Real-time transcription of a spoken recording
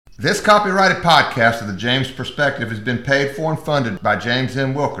This copyrighted podcast of the James Perspective has been paid for and funded by James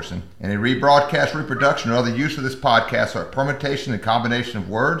M. Wilkerson. Any rebroadcast, reproduction, or other use of this podcast are a permutation and combination of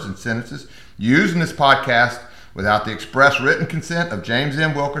words and sentences used in this podcast without the express written consent of James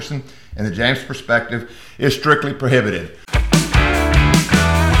M. Wilkerson and the James Perspective is strictly prohibited.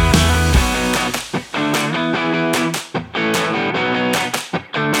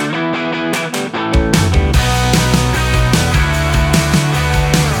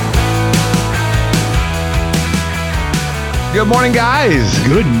 Good morning, guys.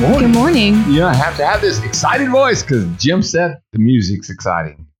 Good morning. Good morning. You know, I have to have this excited voice because Jim said the music's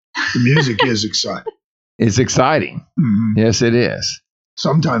exciting. The music is exciting. It's exciting. Mm-hmm. Yes, it is.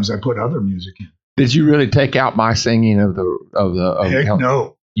 Sometimes I put other music in. Did you really take out my singing of the? Heck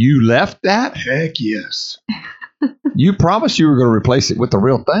no. You left that? Heck yes. You promised you were going to replace it with the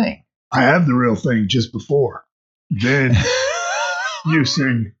real thing. I have the real thing just before. Then you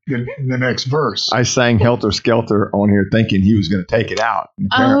sing the next verse. I sang Helter Skelter on here thinking he was going to take it out. And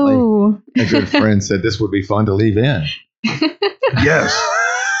apparently, a good friend said this would be fun to leave in. Yes.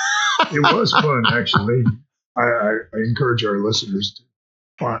 It was fun, actually. I encourage our listeners to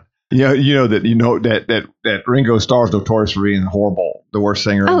find. Yeah, you know that Ringo Starr is notorious for being horrible, the worst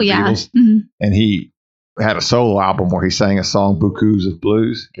singer in the Beatles. Mm-hmm. And he had a solo album where he sang a song, Buckus of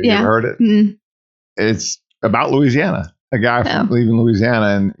Blues. Have you ever heard it? Mm-hmm. It's about Louisiana. A guy from leaving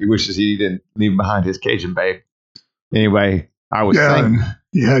Louisiana, and he wishes he didn't leave behind his Cajun babe. Anyway, I was singing.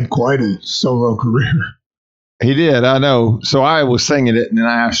 He had quite a solo career. He did, I know. So I was singing it, and then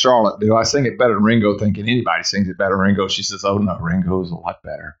I asked Charlotte, do I sing it better than Ringo, thinking anybody sings it better than Ringo? She says, oh, no, Ringo's a lot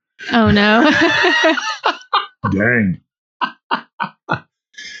better. Oh, no. Dang.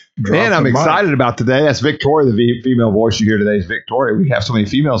 Man, I'm excited about today. That's Victoria, the female voice you hear today is Victoria. We have so many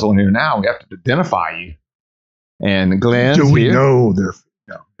females on here now, we have to identify you. And Glenn's do we here. Know they're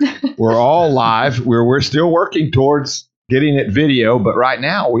We're all live. We're still working towards getting it video, but right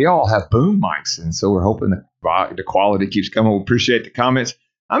now we all have boom mics, and so we're hoping that the quality keeps coming. We appreciate the comments.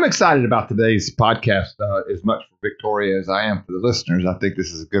 I'm excited about today's podcast as much for Victoria as I am for the listeners. I think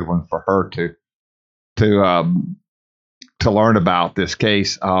this is a good one for her to learn about this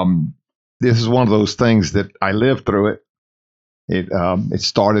case. This is one of those things that I lived through it. It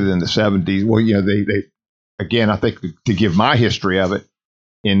started in the 70s. Well, you know, they again, I think to give my history of it,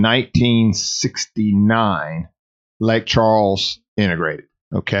 in 1969, Lake Charles integrated,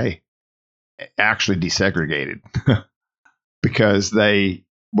 okay? Actually desegregated because they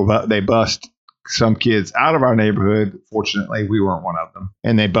bust some kids out of our neighborhood. Fortunately, we weren't one of them.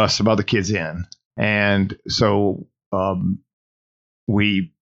 And they bust some other kids in. And so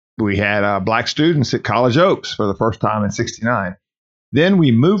we had black students at College Oaks for the first time in 69. Then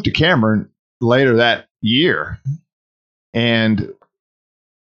we moved to Cameron later that year, and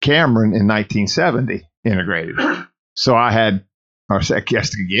Cameron in 1970 integrated. So I had, or I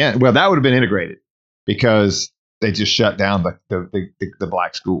guess again, well, that would have been integrated because they just shut down the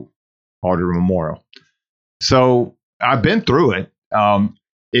black school, Harder Memorial. So I've been through it.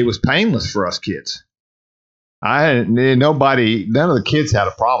 It was painless for us kids. None of the kids had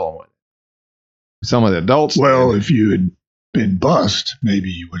a problem with it. Some of the adults. Well, if you had been bussed,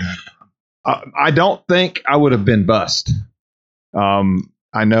 maybe you would have. I don't think I would have been bussed.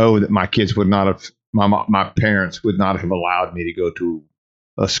 I know that my kids would not have, my parents would not have allowed me to go to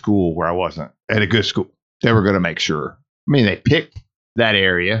a school where I wasn't at a good school. They were going to make sure. I mean, they picked that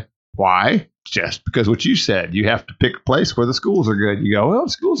area. Why? Just because what you said, you have to pick a place where the schools are good. You go, well,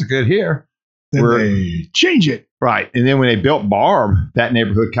 the schools are good here. Then they change it. Right. And then when they built Barb, that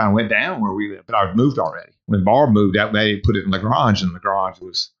neighborhood kind of went down where we lived. But I moved already. When Barb moved out, they put it in LaGrange, and LaGrange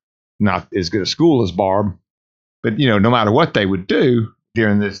was not as good a school as Barb. But, you know, no matter what they would do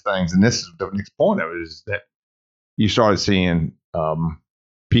during these things, and this is the next point of it, is that you started seeing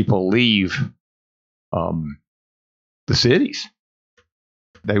people leave the cities.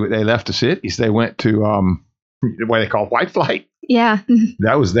 They left the cities. They went to what they call white flight. Yeah.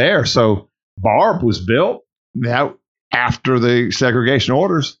 That was there. So Barb was built after the segregation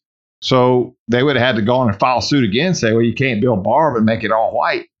orders. So they would have had to go on and file suit again and say, well, you can't build Barb and make it all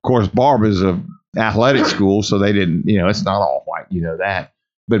white. Of course, Barb is a athletic school, so they didn't, it's not all white, you know that.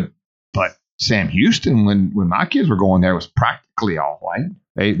 But Sam Houston, when my kids were going there, was practically all white.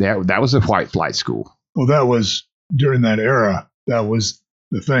 That was a white flight school. Well, that was during that era. That was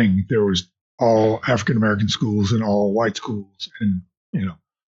the thing. There was all African-American schools and all white schools, and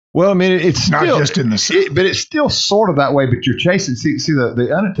Well, I mean, it's not still, just in the South. but it's still sort of that way. But you're chasing. See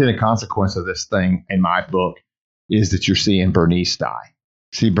the unintended consequence of this thing in my book is that you're seeing Bernice die.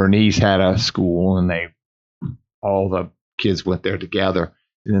 See, Bernice had a school, and all the kids went there together.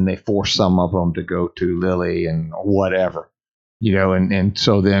 and then they force some of them to go to Lilly and whatever, and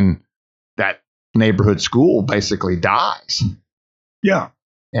so then that neighborhood school basically dies. Yeah.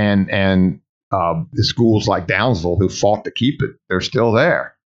 And the schools like Downsville who fought to keep it, they're still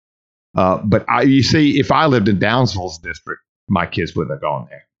there. But you see, if I lived in Downsville's district, my kids wouldn't have gone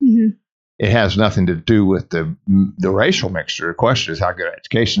there. Mm-hmm. It has nothing to do with the racial mixture. The question is how good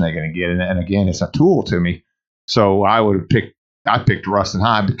education they're going to get. And again, it's a tool to me. So I picked Ruston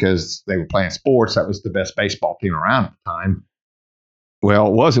High because they were playing sports. That was the best baseball team around at the time. Well,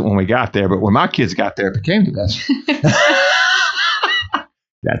 it wasn't when we got there, but when my kids got there, it became the best.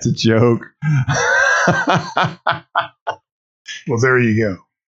 That's a joke. Well, there you go.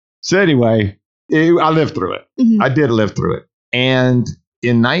 So anyway, I lived through it. Mm-hmm. I did live through it. And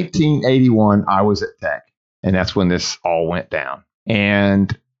in 1981, I was at Tech, and that's when this all went down.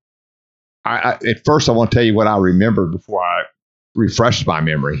 And at first, I want to tell you what I remembered before I refreshed my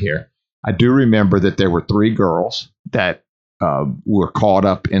memory here. I do remember that there were 3 girls that were caught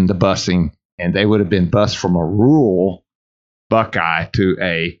up in the busing, and they would have been bused from a rural Buckeye to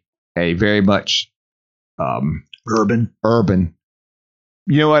a very much Urban.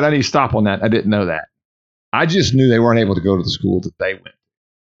 You know what? I need to stop on that. I didn't know that. I just knew they weren't able to go to the school that they went.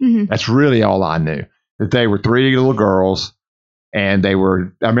 Mm-hmm. That's really all I knew. That they were 3 little girls, and I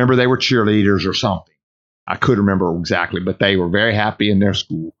remember they were cheerleaders or something. I couldn't remember exactly, but they were very happy in their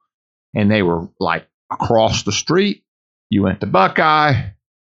school. And they were like across the street. You went to Buckeye.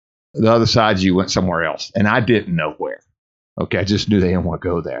 The other side, you went somewhere else. And I didn't know where. Okay, I just knew they didn't want to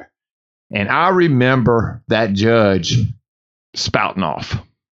go there. And I remember that judge spouting off,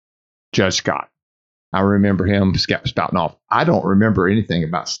 Judge Scott. I remember him spouting off. I don't remember anything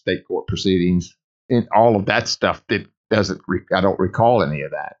about state court proceedings and all of that stuff. I don't recall any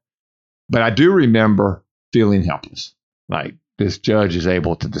of that. But I do remember feeling helpless. Like, this judge is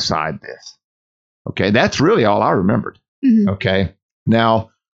able to decide this. Okay, that's really all I remembered. Mm-hmm. Okay.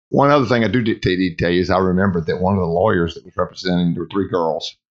 Now, one other thing I do need to tell you is I remembered that one of the lawyers that was representing, there were 3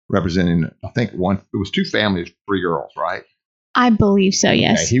 girls representing, I think it was 2 families, 3 girls, right? I believe so,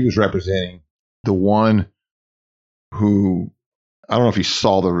 yes. Okay, he was representing the one who, I don't know if he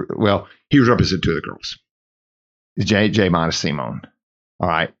saw he was representing 2 of the girls. J. Montesimo. All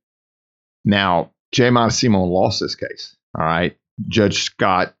right. Now, J. Montesimo lost this case. All right. Judge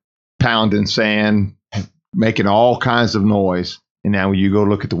Scott pounding sand, making all kinds of noise. And now when you go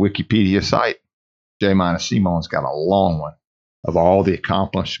look at the Wikipedia site, J. Montesimo's got a long one of all the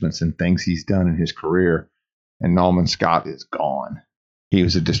accomplishments and things he's done in his career. And Norman Scott is gone. He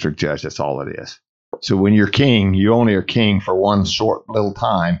was a district judge. That's all it is. So when you're king, you only are king for one short little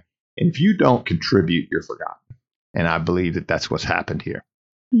time. And if you don't contribute, you're forgotten. And I believe that that's what's happened here.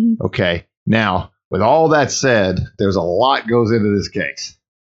 Mm-hmm. Okay. Now, with all that said, there's a lot goes into this case.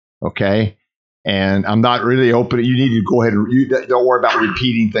 Okay. And I'm not really open. You need to go ahead and don't worry about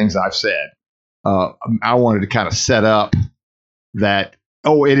repeating things I've said. I wanted to kind of set up that.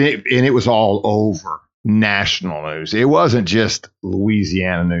 Oh, and it was all over national news. It wasn't just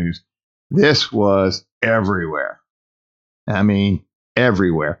Louisiana news. This was everywhere. I mean,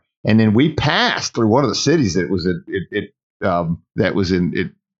 everywhere. And then we passed through one of the cities that was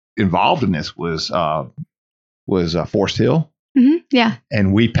involved in this was Forest Hill. Mm-hmm. Yeah.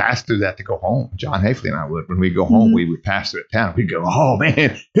 And we passed through that to go home. John Hafley and I would. When we go home, Mm-hmm. we would pass through town. We'd go, oh,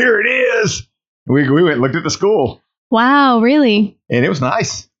 man, here it is. We went and looked at the school. Wow, really? And it was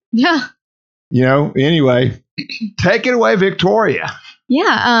nice. Yeah. Anyway, take it away, Victoria.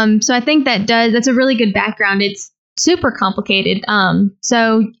 Yeah. So I think that's a really good background. It's super complicated.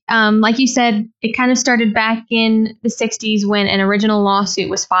 Like you said, it kind of started back in the 60s when an original lawsuit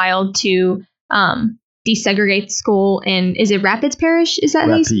was filed to desegregate the school. And is it Rapides Parish? Is that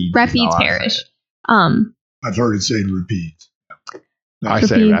Rapides Parish? I've heard it say Rapides. I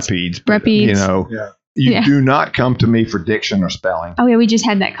say Rapides. But, Rapides. You do not come to me for diction or spelling. Oh, yeah, we just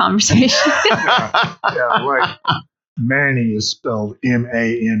had that conversation. Like Manny is spelled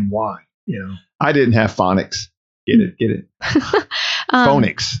M-A-N-Y. I didn't have phonics. Get it.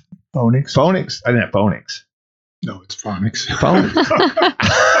 Phonics. Phonics? I didn't have phonics. No, it's phonics. Phonics.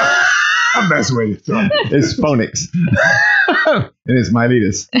 I'm messing with you. So. It's phonics. And it's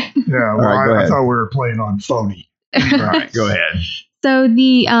Miletus. Yeah, well, I thought we were playing on phony. All right, go ahead. So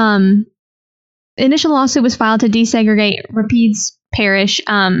the initial lawsuit was filed to desegregate Rapides Parish.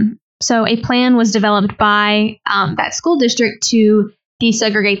 So a plan was developed by that school district to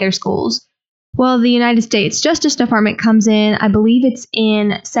desegregate their schools. Well, the United States Justice Department comes in, I believe it's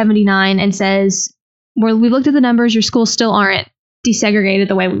in 79, and says, we looked at the numbers, your schools still aren't desegregated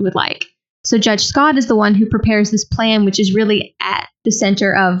the way we would like. So Judge Scott is the one who prepares this plan, which is really at the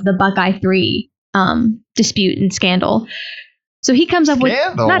center of the Buckeye 3 dispute and scandal. So he comes up with,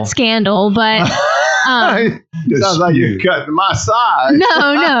 not scandal, but... sounds like you're cutting my side.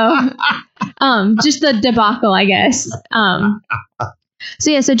 No. Just the debacle, I guess.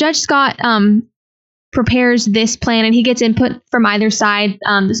 So Judge Scott prepares this plan, and he gets input from either side.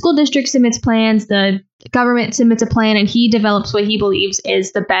 The school district submits plans, the government submits a plan, and he develops what he believes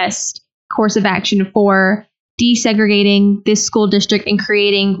is the best course of action for desegregating this school district and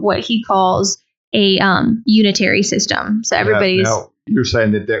creating what he calls a unitary system. So everybody's... Now, you're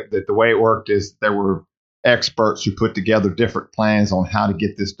saying that the way it worked is there were experts who put together different plans on how to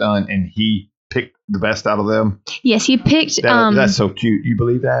get this done, and he picked the best out of them? Yes, he picked... that's so cute. You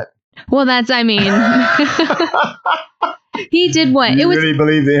believe that? Well, he did what? You really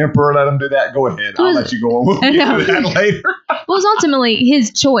believe the emperor let him do that? Go ahead. I'll let you go on. We'll get to that later. It was ultimately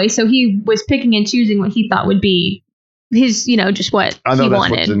his choice, so he was picking and choosing what he thought would be his, just what I know he that's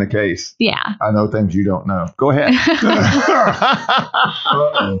wanted. What's in the case. Yeah. I know things you don't know. Go ahead.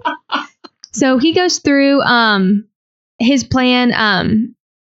 So he goes through his plan.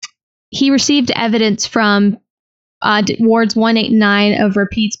 He received evidence from wards 1, 8, and 9 of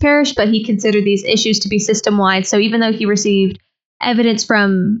Rapides Parish, but he considered these issues to be system-wide. So even though he received evidence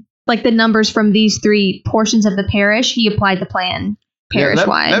from, the numbers from these 3 portions of the parish, he applied the plan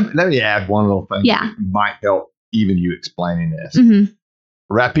parish-wide. Let me add one little thing that might help even you explaining this. Mm-hmm.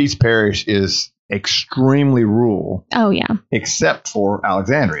 Rapides Parish is extremely rural. Oh, yeah. Except for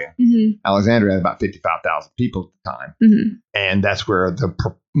Alexandria. Mm-hmm. Alexandria had about 55,000 people at the time. Mm-hmm. And that's where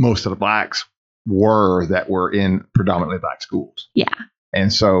most of the blacks that were in predominantly black schools. Yeah.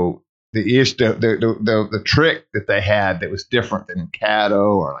 And so the trick that they had that was different than in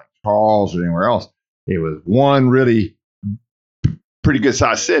Caddo or like Charles or anywhere else, it was one really pretty good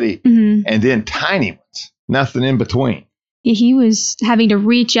sized city, mm-hmm. and then tiny ones, nothing in between. Yeah, he was having to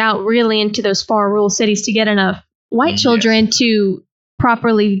reach out really into those far rural cities to get enough white children to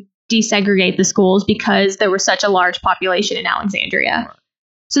properly desegregate the schools because there was such a large population in Alexandria. Right.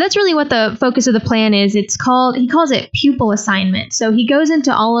 So that's really what the focus of the plan is. He calls it pupil assignment. So he goes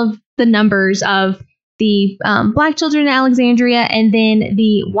into all of the numbers of the black children in Alexandria and then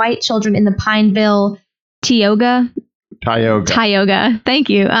the white children in the Pineville, Tioga. Thank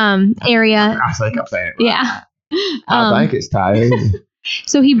you. Area. I think I'm saying it right. Yeah. I think it's Tioga.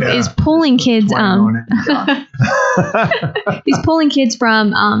 So he is pulling kids. He's pulling kids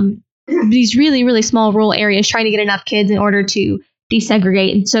from these really, really small rural areas, trying to get enough kids in order to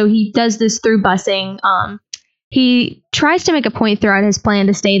desegregate. And so he does this through busing. He tries to make a point throughout his plan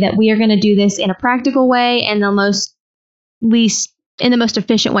to say that we are going to do this in a practical way and in the most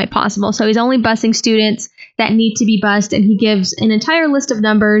efficient way possible. So he's only busing students that need to be bused, and he gives an entire list of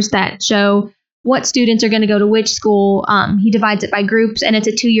numbers that show what students are going to go to which school. He divides it by groups, and it's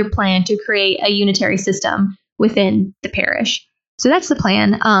a 2-year plan to create a unitary system within the parish. So that's the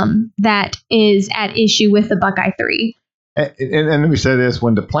plan that is at issue with the Buckeye 3. And let me say this,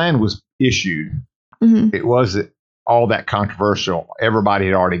 when the plan was issued, mm-hmm. it wasn't all that controversial. Everybody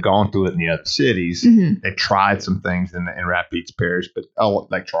had already gone through it in the other cities. Mm-hmm. They tried some things in Rapides Parish, but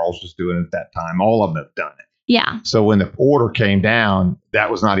like Charles was doing at that time, all of them have done it. Yeah. So when the order came down,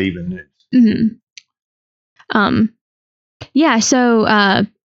 that was not even news. Mm-hmm. Yeah. So, and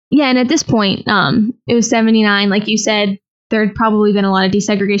at this point, it was 79. Like you said, there had probably been a lot of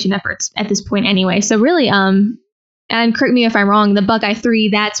desegregation efforts at this point anyway. So really, and correct me if I'm wrong, the Buckeye 3,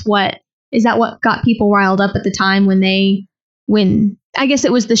 is that what got people riled up at the time when I guess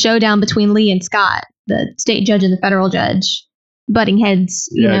it was the showdown between Lee and Scott, the state judge and the federal judge, butting heads,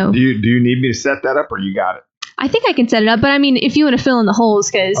 you know. Do you need me to set that up, or you got it? I think I can set it up, but I mean, if you want to fill in the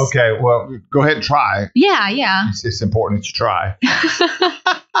holes, because... Okay, well, go ahead and try. Yeah. It's important that you try.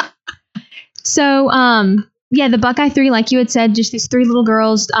 So, the Buckeye 3, like you had said, just these 3 little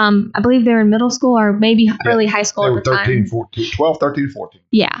girls, I believe they were in middle school or maybe early high school at the time. 12, 13, 14.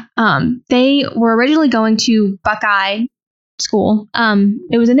 Yeah. They were originally going to Buckeye school.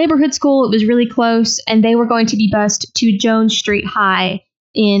 It was a neighborhood school. It was really close, and they were going to be bused to Jones Street High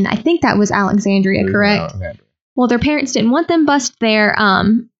in, I think that was Alexandria, correct? Alexandria. Well, their parents didn't want them bused there.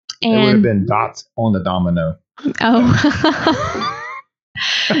 And it would have been dots on the domino. Oh.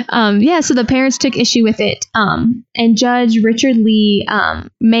 So the parents took issue with it. And Judge Richard Lee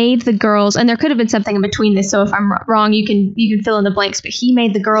made the girls, and there could have been something in between this, so if I'm wrong, you can fill in the blanks, but he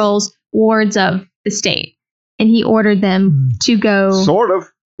made the girls wards of the state, and he ordered them to go sort of,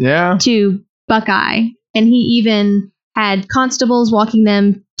 to Buckeye, and he even had constables walking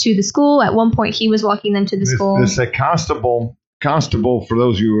them to the school. At one point, he was walking them to the school. This a constable constable, for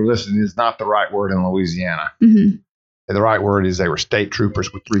those of you who are listening, is not the right word in Louisiana. Mm-hmm. The right word is they were state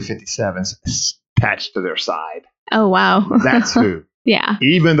troopers with 357s attached to their side. Oh, wow. That's who. Yeah.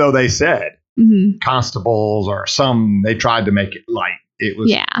 Even though they said Mm-hmm. constables or they tried to make it light. It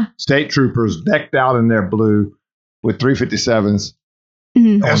was state troopers decked out in their blue with 357s.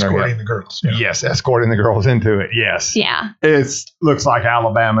 Mm-hmm. Escorting the girls. Yeah. Yes, escorting the girls into it. Yes. Yeah. It looks like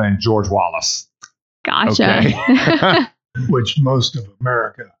Alabama and George Wallace. Gotcha. Okay. Which most of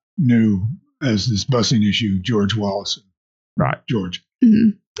America knew as this busing issue, George Wallace. Right. George.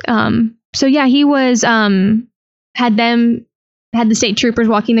 Mm-hmm. So yeah, he was had the state troopers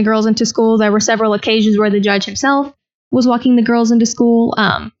walking the girls into school. There were several occasions where the judge himself was walking the girls into school.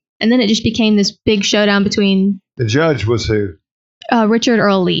 And then it just became this big showdown between the judge was who? Richard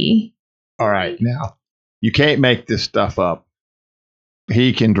Earl Lee. All right. Now, you can't make this stuff up.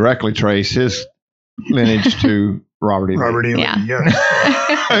 He can directly trace his lineage to Robert E. Lee. Robert E. Lee, Yeah. yes.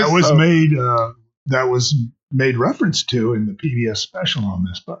 That was made reference to in the PBS special on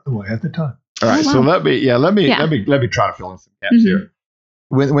this, by the way, at the time. All right, wow. so let me try to fill in some gaps here.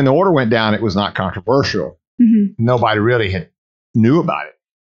 When the order went down, it was not controversial. Mm-hmm. Nobody really knew about it.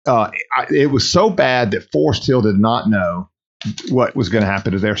 It was so bad that Forest Hill did not know what was going to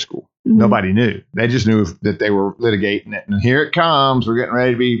happen to their school. Mm-hmm. Nobody knew. They just knew that they were litigating it, and here it comes. We're getting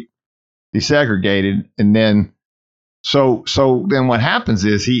ready to be desegregated, and then so then what happens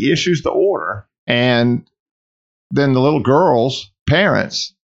is he issues the order, and then the little girls'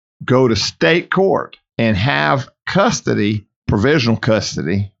 parents go to state court and have custody, provisional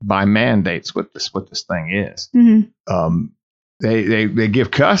custody by mandates. What this thing is. Mm-hmm. They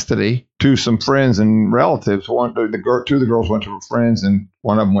give custody to some friends and relatives. Two of the girls went to friends, and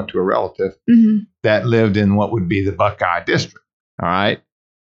one of them went to a relative that lived in what would be the Buckeye district. All right,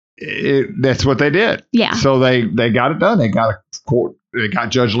 that's what they did. Yeah. So they got it done. They got They got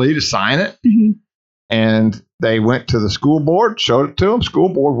Judge Lee to sign it, and they went to the school board, showed it to them. School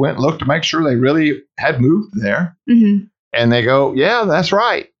board went and looked to make sure they really had moved there. And they go, yeah, that's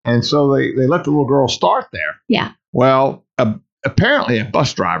right. And so they let the little girl start there. Yeah. Well, apparently a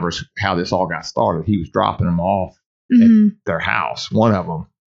bus driver's how this all got started. He was dropping them off at their house. One of them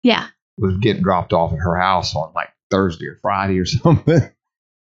was getting dropped off at her house on like Thursday or Friday or something.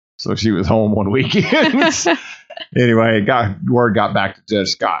 So she was home on weekends. Anyway, word got back to Judge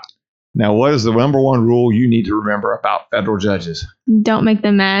Scott. Now, what is the number one rule you need to remember about federal judges? Don't make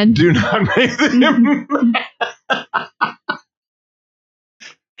them mad. Do not make them mad.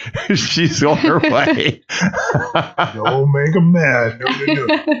 She's on her way. Don't make them mad. No.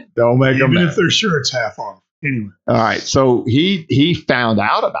 Don't make them mad. Even if their shirt's half off. Anyway. All right. So he found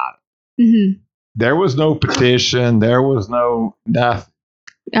out about it. There was no petition. There was no nothing.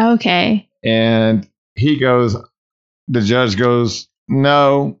 Okay. And the judge goes,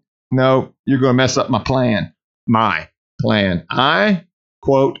 no, you're going to mess up my plan. My plan. I,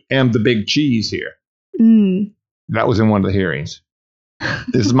 quote, am the big cheese here. That was in one of the hearings.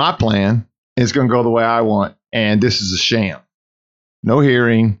 This is my plan. It's going to go the way I want. And this is a sham. No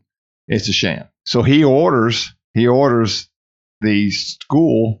hearing. It's a sham. So he orders the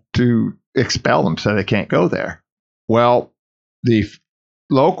school to expel them so they can't go there. Well, the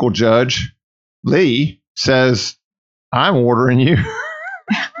local judge, Lee, says, I'm ordering you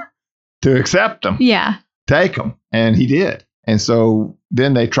to accept them. Yeah. Take them. And he did. And so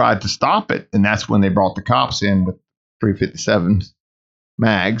then they tried to stop it. And that's when they brought the cops in with 357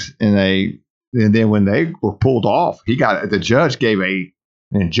 mags. And then when they were pulled off, the judge gave an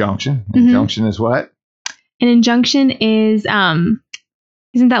injunction. Injunction is what? An injunction is,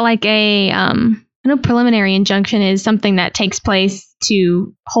 isn't that like I know preliminary injunction is something that takes place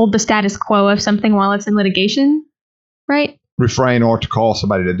to hold the status quo of something while it's in litigation, right? Refrain or to call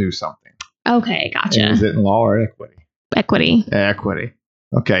somebody to do something. Okay, gotcha. And is it in law or equity? Equity. Equity.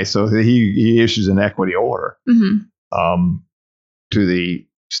 Okay, so he issues an equity order to the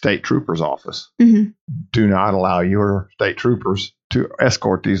state trooper's office. Do not allow your state troopers to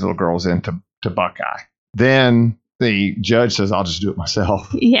escort these little girls into Buckeye. Then the judge says, I'll just do it myself.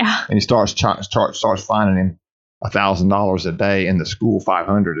 Yeah. And he starts fining him $1,000 a day and the school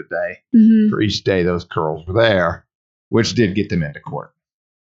 $500 a day for each day those girls were there, which did get them into court.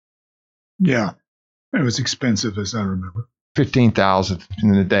 Yeah. It was expensive, as I remember. $15,000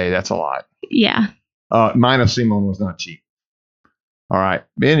 in a day. That's a lot. Yeah. Mine of Simone was not cheap. All right.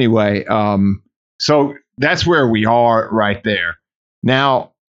 Anyway, so that's where we are right there.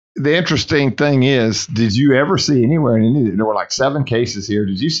 Now, the interesting thing is, did you ever see anywhere, there were like 7 cases here,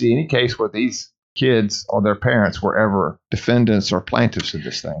 did you see any case where these kids or their parents were ever defendants or plaintiffs of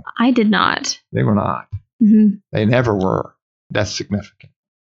this thing? I did not. They were not. They never were. That's significant.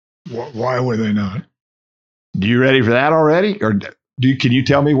 Why were they not? Do you ready for that already? Or can you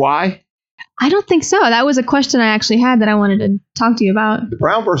tell me why? I don't think so. That was a question I actually had that I wanted to talk to you about. The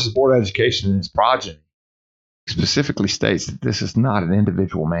Brown versus Board of Education in its progeny specifically states that this is not an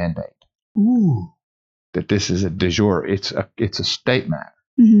individual mandate. Ooh. That this is a de jure. It's a state matter.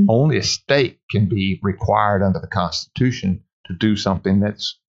 Mm-hmm. Only a state can be required under the Constitution to do something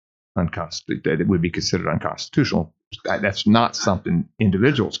that's unconstitutional, that it would be considered unconstitutional. That's not something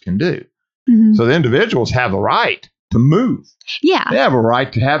individuals can do. Mm-hmm. So the individuals have the right to move. Yeah. They have a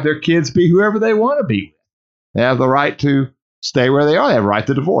right to have their kids be whoever they want to be. They have the right to stay where they are. They have a right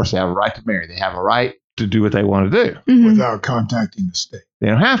to divorce. They have a right to marry. They have a right to do what they want to do. Mm-hmm. Without contacting the state. They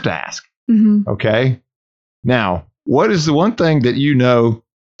don't have to ask. Mm-hmm. Okay? Now, what is the one thing that you know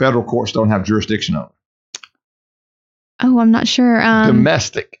federal courts don't have jurisdiction over? Oh, I'm not sure.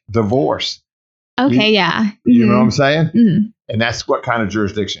 Domestic divorce. Okay, yeah. You know what I'm saying? Mm-hmm. And that's what kind of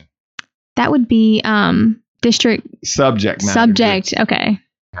jurisdiction? That would be district Subject matter. subject. Okay.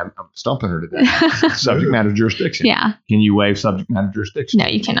 I'm stumping her today. Subject matter jurisdiction. Yeah. Can you waive subject matter jurisdiction? No,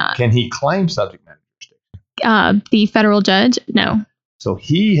 you cannot. Can he claim subject matter jurisdiction? The federal judge? No. So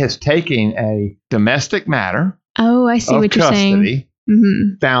he has taken a domestic matter Oh, I see of what you're saying. custody,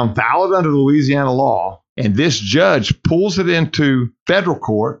 Mm-hmm. found valid under Louisiana law, and this judge pulls it into federal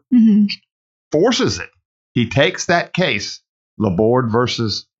court, Mm-hmm. forces it. He takes that case, Laborde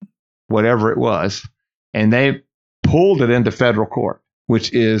versus whatever it was, and they pulled it into federal court,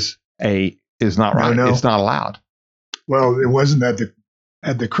 which is not right. No. It's not allowed. Well, it wasn't that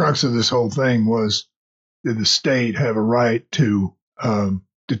at the crux of this whole thing was, did the state have a right to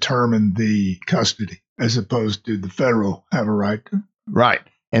determine the custody, as opposed to the federal have a right to? Right.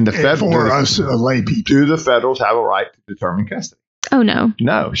 And the federal For us lay people. do the federals have a right to determine custody? Oh, no.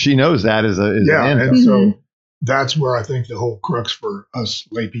 No, she knows that as an Yeah, end. and so that's where I think the whole crux for us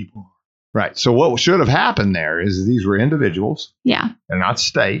lay people are. Right. So what should have happened there is these were individuals. Yeah. They're not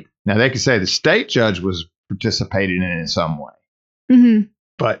state. Now they could say the state judge was participating in some way, Mm-hmm.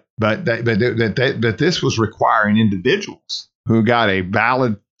 but this was requiring individuals who got a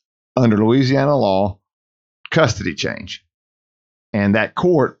valid under Louisiana law custody change, and that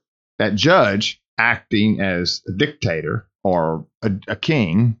court, that judge acting as a dictator or a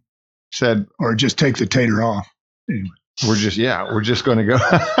king, said, Or just take the tater off. Anyway. we're just going to go.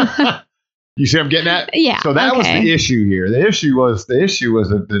 You see what I'm getting at? Yeah. So that was the issue here. The issue was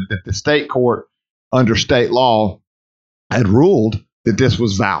that the state court under state law had ruled that this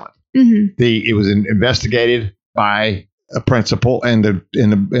was valid. Mm-hmm. It was investigated by a principal and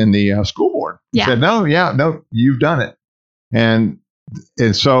the school board. Yeah. Said no, you've done it, and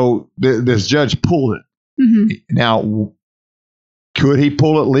so this judge pulled it. Mm-hmm. Now, could he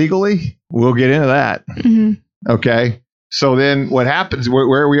pull it legally? We'll get into that. Mm-hmm. Okay. So then what happens,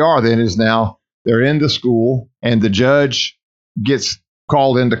 where we are then is now they're in the school and the judge gets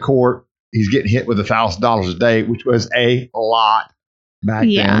called into court. He's getting hit with $1,000 a day, which was a lot back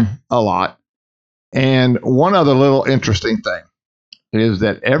then, a lot. And one other little interesting thing is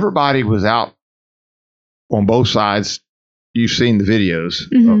that everybody was out on both sides. You've seen the videos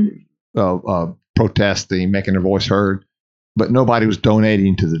of protesting, making their voice heard. But nobody was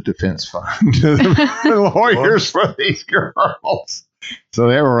donating to the defense fund, to the lawyers for these girls. So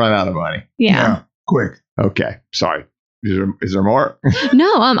they were run out of money. Yeah. Quick. Okay. Sorry. Is there more?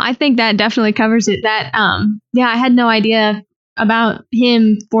 No, I think that definitely covers it. That, I had no idea about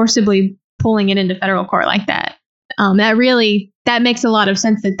him forcibly pulling it into federal court like that. That makes a lot of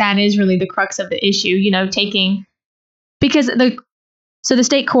sense that is really the crux of the issue, because the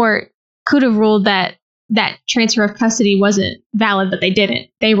state court could have ruled that transfer of custody wasn't valid, but they didn't.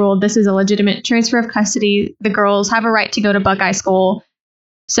 They ruled this is a legitimate transfer of custody. The girls have a right to go to Buckeye school.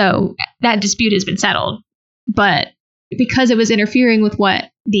 So that dispute has been settled. But because it was interfering with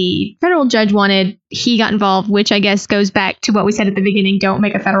what the federal judge wanted, he got involved, which I guess goes back to what we said at the beginning. Don't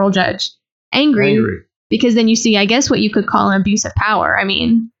make a federal judge angry. Because then you see, I guess, what you could call an abuse of power. I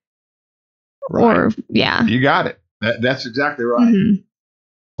mean, right. Yeah. You got it. That's exactly right. Mm-hmm.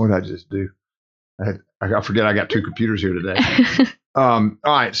 What did I just do? I forget I got two computers here today. All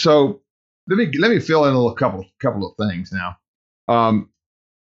right, so let me fill in a couple of things now.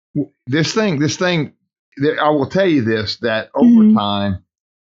 This thing. I will tell you this: that over time,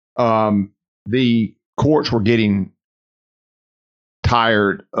 the courts were getting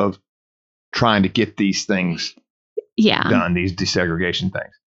tired of trying to get these things done, these desegregation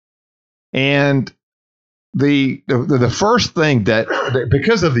things, and the first thing that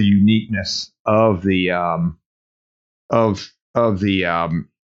because of the uniqueness of the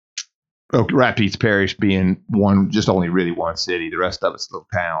Rapides Parish being just only really one city. The rest of it's little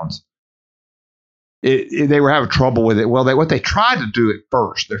towns. They were having trouble with it. Well, what they tried to do at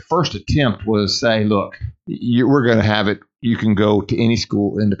first, their first attempt was say, look, we're going to have it. You can go to any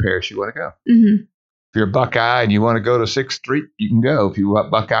school in the parish you want to go. Mm-hmm. If you're a Buckeye and you want to go to 6th Street, you can go. If you're a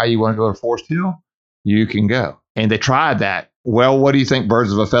Buckeye, you want to go to Forest Hill, you can go. And they tried that. Well, what do you think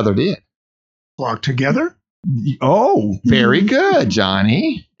Birds of a Feather did? Flock together? Oh, very good,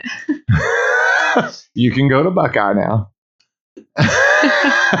 Johnny. You can go to Buckeye now.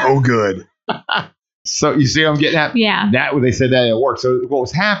 Oh, good. So you see what I'm getting at? Yeah. They said that it worked. So what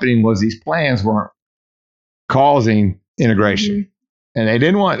was happening was these plans weren't causing integration. Mm-hmm. And they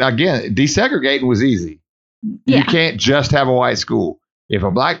didn't want, again, desegregating was easy. Yeah. You can't just have a white school. If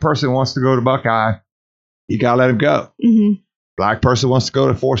a black person wants to go to Buckeye, you got to let him go. Mm-hmm. Black person wants to go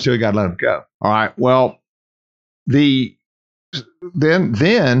to Forest Hill, you got to let him go. All right. Well, then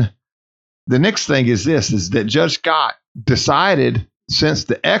the next thing is that Judge Scott decided, since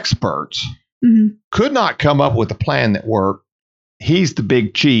the experts could not come up with a plan that worked, he's the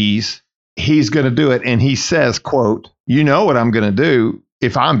big cheese. He's going to do it. And he says, quote, you know what I'm going to do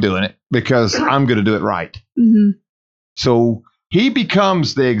if I'm doing it, because I'm going to do it right. Mm-hmm. So he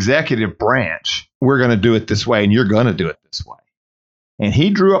becomes the executive branch. We're going to do it this way, and you're going to do it this way. And he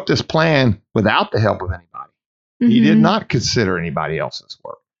drew up this plan without the help of anybody. Mm-hmm. He did not consider anybody else's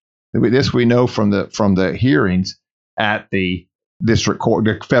work. This we know from the hearings at the district court,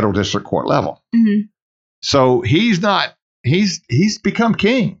 the federal district court level. Mm-hmm. So he's become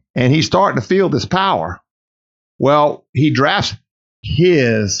king, and he's starting to feel this power. Well, he drafts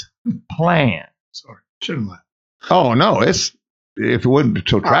his plan. Sorry, shouldn't laugh. Oh no, if it wasn't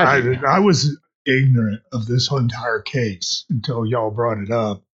so tragic. I was ignorant of this whole entire case until y'all brought it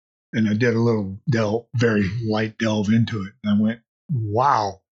up, and I did a little very light delve into it, and I went,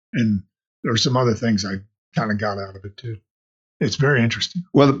 wow. And there were some other things I kind of got out of it too. It's very interesting.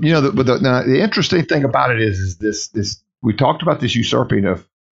 Well, the interesting thing about it is this. We talked about this usurping of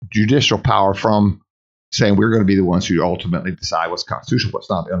judicial power from saying we're going to be the ones who ultimately decide what's constitutional, what's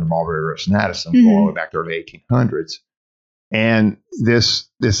not, under Marbury, Rivers, and Addison, all the way back to the early 1800s. And this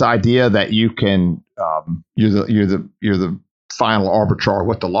idea that you can you're the final arbiter of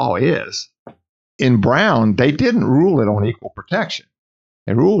what the law is. In Brown, they didn't rule it on equal protection.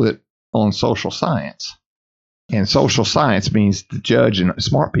 They ruled it on social science. And social science means the judge and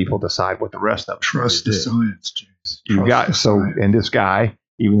smart people decide what the rest of us trust the science, James. And this guy,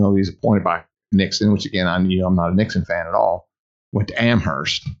 even though he's appointed by Nixon, which again, I'm not a Nixon fan at all, went to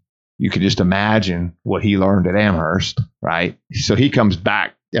Amherst. You could just imagine what he learned at Amherst, right? So he comes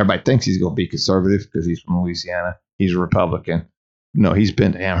back. Everybody thinks he's going to be conservative because he's from Louisiana. He's a Republican. No, he's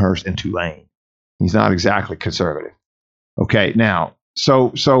been to Amherst and Tulane. He's not exactly conservative. Okay, now,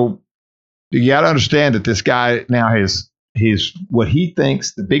 so you got to understand that this guy now has what he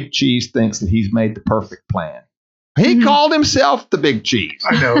thinks, the big cheese thinks that he's made the perfect plan. He called himself the big cheese.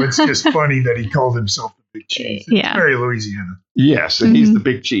 I know. It's just funny that he called himself the big cheese. It's very Louisiana. Yes, and he's the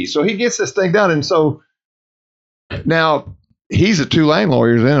big cheese. So he gets this thing done. And so now he's a Tulane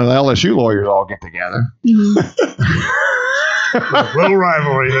lawyer, and the LSU lawyers all get together. Little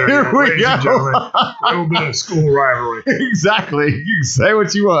rivalry there. Here we go. A little bit of school rivalry. Exactly. You can say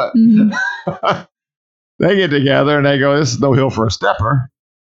what you want. They get together and they go, this is no hill for a stepper.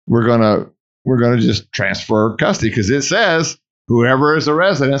 We're gonna just transfer custody, because it says whoever is a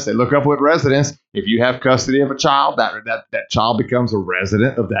resident, they look up what residence. If you have custody of a child, that child becomes a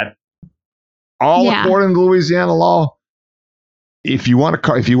resident of that. According to Louisiana law. If you want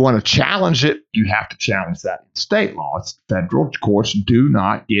to challenge it, you have to challenge that in state law. It's federal courts do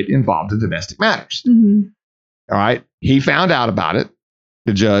not get involved in domestic matters. Mm-hmm. All right. He found out about it.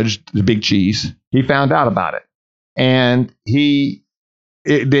 The judge, the big cheese, he found out about it, and he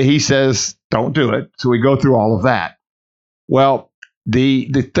says, "Don't do it." So we go through all of that. Well, the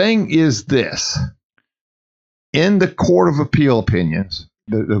thing is this: in the Court of Appeal opinions,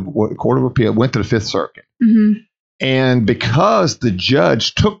 the Court of Appeal went to the Fifth Circuit. Mm-hmm. And because the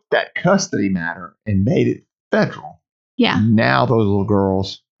judge took that custody matter and made it federal, now those little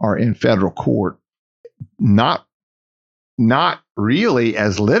girls are in federal court, not really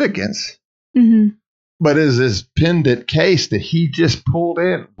as litigants, but as this pendant case that he just pulled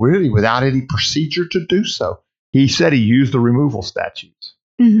in, really without any procedure to do so. He said he used the removal statutes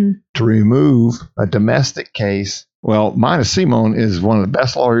to remove a domestic case. Well, Mina Simone is one of the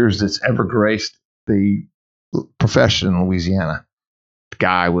best lawyers that's ever graced the profession in Louisiana. The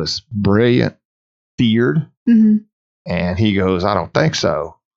guy was brilliant, feared, and he goes, I don't think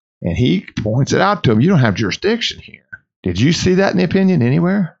so. And he points it out to him. You don't have jurisdiction here. Did you see that in the opinion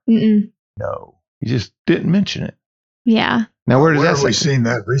anywhere? No. He just didn't mention it. Yeah. Now, where does that have we say? seen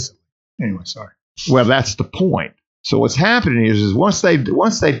that recently? Anyway, sorry. Well, that's the point. So what's happening is once they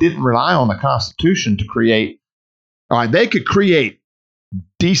didn't rely on the Constitution to create, all right, they could create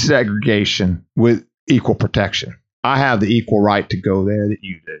desegregation with equal protection. I have the equal right to go there that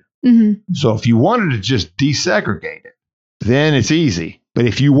you do. Mm-hmm. So if you wanted to just desegregate it, then it's easy. But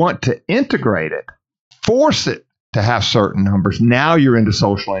if you want to integrate it, force it to have certain numbers, now you're into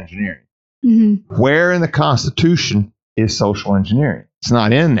social engineering. Mm-hmm. Where in the Constitution is social engineering? It's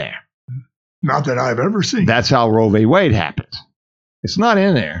not in there. Not that I've ever seen. That's how Roe v. Wade happened. It's not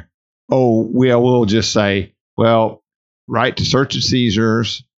in there. Oh, we'll just say, well, right to search and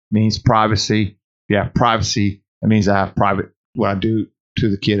seizures means privacy. If you have privacy, that means I have private what I do to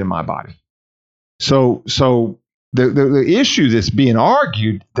the kid in my body. So the issue that's being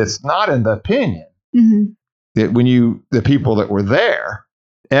argued that's not in the opinion, Mm-hmm. that the people that were there,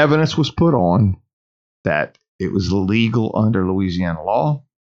 evidence was put on that it was legal under Louisiana law,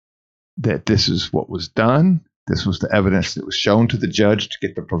 that this is what was done. This was the evidence that was shown to the judge to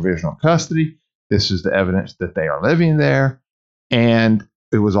get the provisional custody. This is the evidence that they are living there. And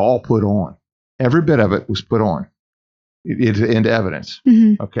it was all put on. Every bit of it was put on into evidence.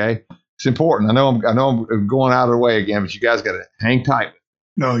 Mm-hmm. Okay? It's important. I know I'm going out of the way again, but you guys got to hang tight.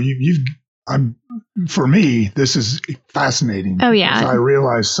 No, for me, this is fascinating. Oh, yeah. Because I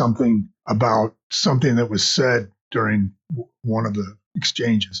realized something about something that was said during one of the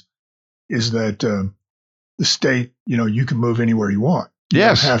exchanges is that the state, you can move anywhere you want.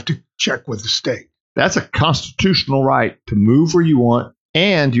 Yes. You have to check with the state. That's a constitutional right to move where you want,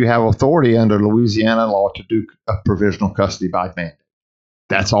 and you have authority under Louisiana law to do a provisional custody by mandate.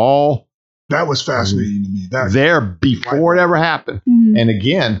 That's all. That was fascinating to me. There before it ever happened. Mm-hmm. And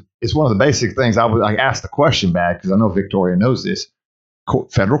again, it's one of the basic things. I asked the question back because I know Victoria knows this.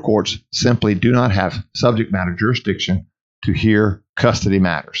 Federal courts simply do not have subject matter jurisdiction to hear custody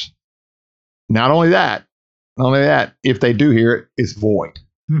matters. Not only that, if they do hear it, it's void.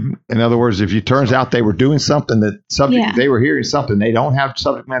 Mm-hmm. In other words, if it turns out they were doing something they were hearing something they don't have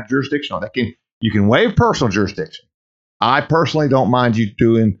subject matter jurisdiction on, you can waive personal jurisdiction. I personally don't mind you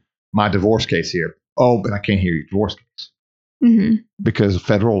doing my divorce case here. Oh, but I can't hear your divorce case. Mm-hmm. Because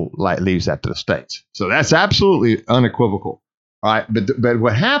federal leaves that to the states. So that's absolutely unequivocal. All right. But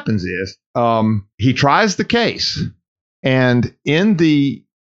what happens is he tries the case, and in the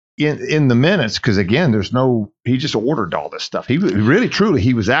minutes, because again, he just ordered all this stuff. He really, truly,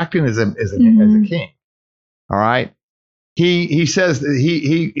 he was acting as a king. All right. He says that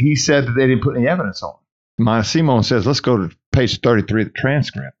he said that they didn't put any evidence on. Montesimo says, let's go to page 33 of the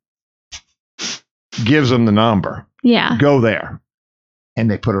transcript. Gives them the number. Yeah. Go there.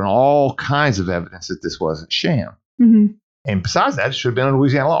 And they put in all kinds of evidence that this wasn't sham. Mm-hmm. And besides that, it should have been in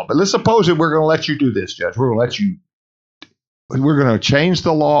Louisiana law. But let's suppose that we're going to let you do this, Judge. We're going to change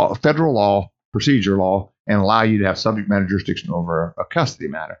the law, federal law, procedure law, and allow you to have subject matter jurisdiction over a custody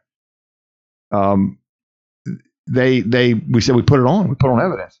matter. We said we put it on. We put on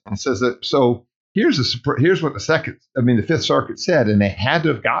evidence, and it says that. So here's what the Fifth Circuit said, and they had to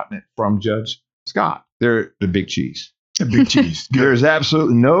have gotten it from Judge Scott. They're the big cheese. The big cheese. There is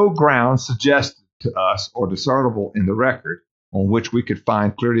absolutely no ground suggested to us or discernible in the record on which we could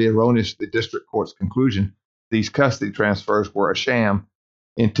find clearly erroneous the district court's conclusion these custody transfers were a sham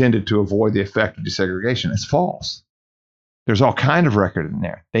intended to avoid the effect of desegregation. It's false. There's all kind of record in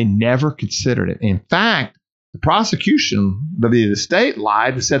there. They never considered it. In fact, the prosecution, the state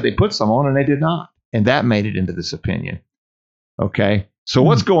lied and said they put some on, and they did not. And that made it into this opinion. Okay? So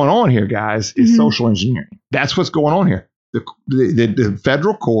what's going on here, guys, is social engineering. That's what's going on here. The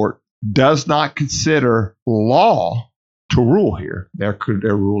federal court does not consider law to rule here. They're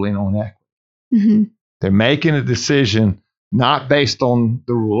ruling on equity. Mm-hmm. They're making a decision not based on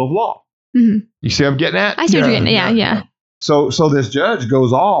the rule of law. Mm-hmm. You see what I'm getting at? I see what you're getting at. Yeah. So this judge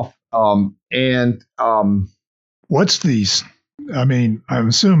goes off what's these? I mean, I'm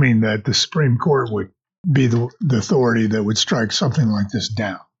assuming that the Supreme Court would be the authority that would strike something like this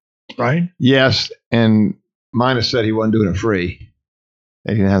down, right? Yes, and Minus said he wasn't doing it free.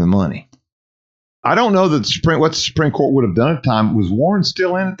 They didn't have the money. I don't know what the Supreme Court would have done at the time. Was Warren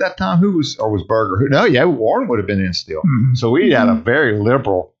still in at that time? Was Berger? No, yeah, Warren would have been in still. Mm-hmm. So we had a very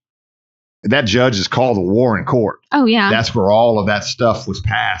liberal. That judge is called the Warren Court. Oh yeah, that's where all of that stuff was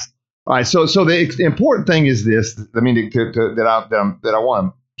passed. All right, so the important thing is this. I mean, that I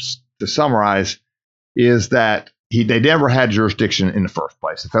want to summarize is that they never had jurisdiction in the first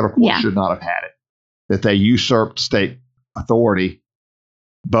place. The federal court should not have had it. That they usurped state authority.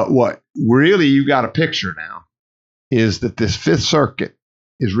 But what really you got a picture now is that this Fifth Circuit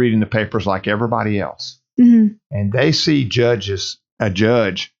is reading the papers like everybody else. Mm-hmm. And they see a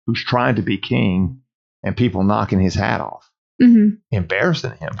judge who's trying to be king and people knocking his hat off,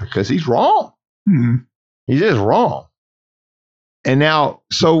 embarrassing him because he's wrong. Mm-hmm. He is wrong. And now,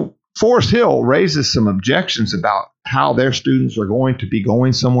 so Forest Hill raises some objections about how their students are going to be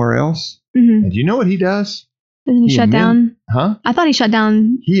going somewhere else. Mm-hmm. And you know what he does? Doesn't he shut down? Huh? I thought he shut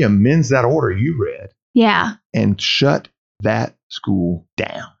down. He amends that order you read Yeah. and shut that school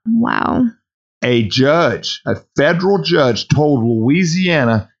down. Wow. A judge, a federal judge, told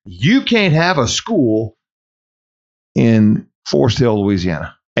Louisiana, you can't have a school in Forest Hill,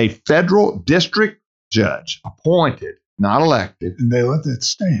 Louisiana. A federal district judge appointed, not elected. And they let that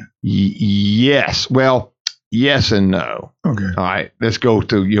stand. Yes. Well, yes and no. Okay. All right. Let's go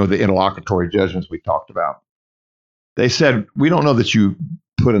to the interlocutory judgments we talked about. They said, we don't know that you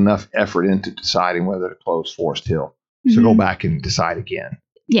put enough effort into deciding whether to close Forest Hill. So go back and decide again.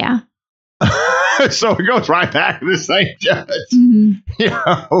 Yeah. So it goes right back to the same judge.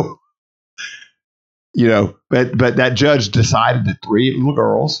 But that judge decided that 3 little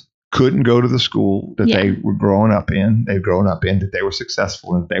girls couldn't go to the school that they were growing up in. They've grown up in, that they were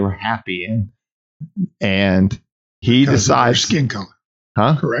successful in, that they were happy in. And he decides skin color.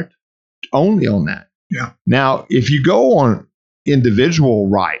 Huh? Correct. Only on that. Yeah. Now, if you go on individual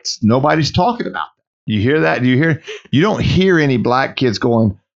rights, nobody's talking about that. You hear that? You don't hear any black kids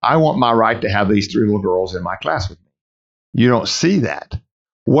going, I want my right to have these 3 little girls in my class with me. You don't see that.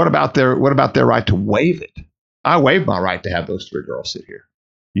 What about their right to waive it? I waive my right to have those 3 girls sit here.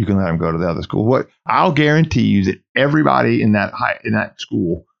 You can let them go to the other school. I'll guarantee you that everybody in that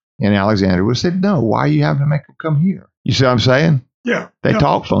school in Alexandria would have said, no, why are you having to make them come here? You see what I'm saying? Yeah. They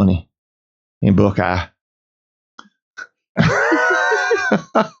talk funny in Buckeye.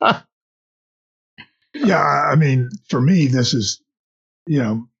 Yeah, I mean, for me, this is,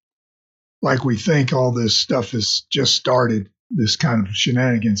 like we think all this stuff has just started, this kind of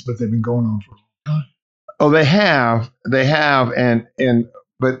shenanigans, but they've been going on for a long time. Oh, they have,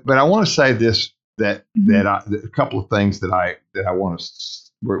 but I want to say this, that a couple of things that I want to.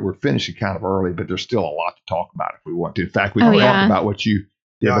 We're finishing kind of early, but there's still a lot to talk about if we want to. In fact, we can talk about what you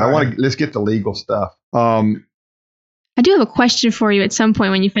did, but let's get the legal stuff. I do have a question for you at some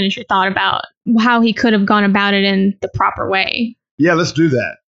point when you finish your thought about how he could have gone about it in the proper way. Yeah, let's do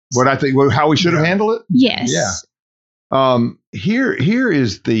that. What I think, how we should have handled it. Yes. Yeah. Here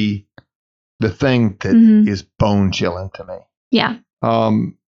is the thing that is bone chilling to me. Yeah.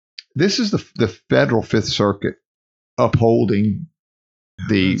 This is the federal Fifth Circuit upholding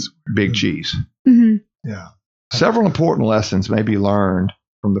the big cheese. Mm-hmm. Yeah. Several important lessons may be learned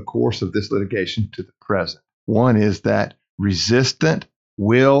from the course of this litigation to the present. One is that resistance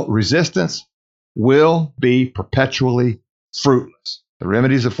will be perpetually fruitless. The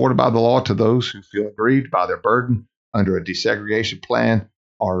remedies afforded by the law to those who feel aggrieved by their burden under a desegregation plan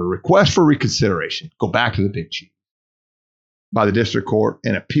are a request for reconsideration. Go back to the big chief by the district court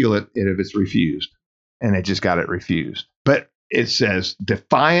and appeal it if it's refused. And they just got it refused. But it says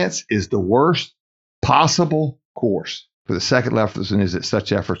defiance is the worst possible course for the second lesson is that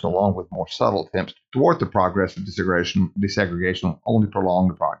such efforts, along with more subtle attempts to thwart the progress of desegregation only prolong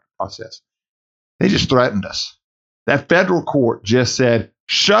the process. They just threatened us. That federal court just said,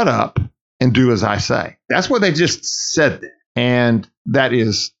 shut up and do as I say. That's what they just said there. And that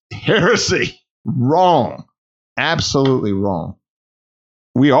is heresy. Wrong. Absolutely wrong.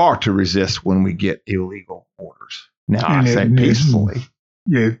 We are to resist when we get illegal orders. Now, I say peacefully.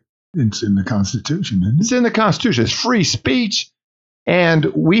 Yeah, it's in the Constitution, isn't it? It's in the Constitution. It's free speech. And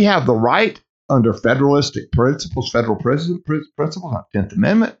we have the right under federalistic principles, federal principles, 10th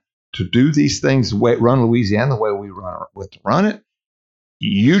Amendment, to do these things, run Louisiana the way we run it.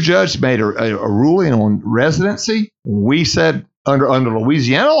 You, Judge, made a ruling on residency. We said under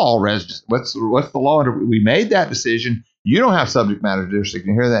Louisiana law, what's the law? We made that decision. You don't have subject matter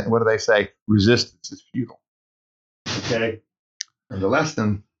jurisdiction. You hear that? What do they say? Resistance is futile. Okay. And the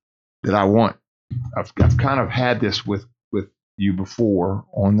lesson that I want, I've kind of had this with you before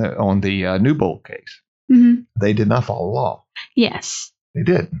on the New Bowl case. Mm-hmm. They did not follow the law. Yes. They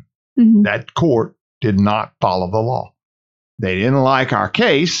didn't. Mm-hmm. That court did not follow the law. They didn't like our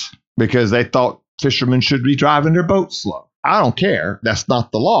case because they thought fishermen should be driving their boats slow. I don't care. That's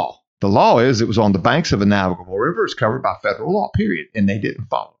not the law. The law is it was on the banks of a navigable river. It's covered by federal law, period. And they didn't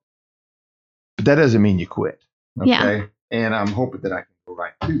follow. But that doesn't mean you quit. Okay. Yeah. And I'm hoping that I can go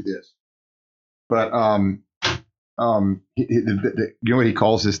right through this. But you know what he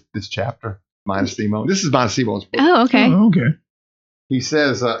calls this chapter? Montesimo. This is Montesimo's book. Oh, okay. Oh, okay. He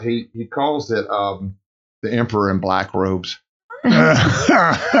says he calls it the Emperor in Black Robes. That's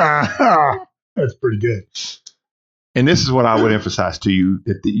pretty good. And this is what I would emphasize to you,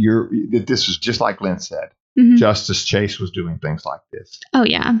 that that this was just like Lynn said. Mhm. Justice Chase was doing things like this. Oh,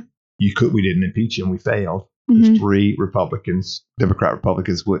 yeah. We didn't impeach him. We failed. Mhm. Because 3 Democrat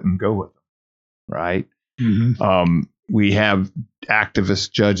Republicans wouldn't go with him. Right. Mm-hmm. We have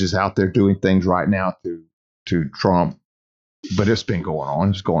activist judges out there doing things right now to Trump, but it's been going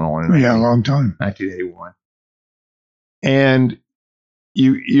on. It's going on in A long time. 1981. And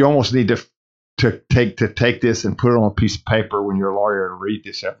you almost need to take this and put it on a piece of paper when you're a lawyer to read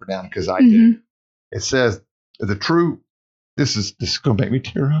this up or down, because I did. It says the true. This is going to make me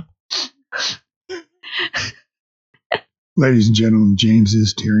tear up. Ladies and gentlemen, James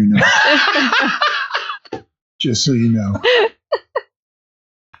is tearing up. Just so you know.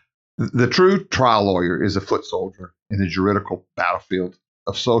 The true trial lawyer is a foot soldier in the juridical battlefield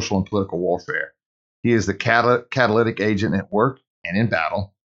of social and political warfare. He is the catalytic agent at work and in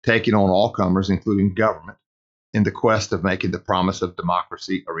battle, taking on all comers, including government, in the quest of making the promise of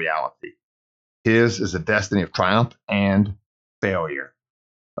democracy a reality. His is a destiny of triumph and failure,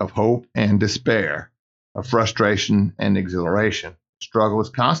 of hope and despair, of frustration and exhilaration. Struggle is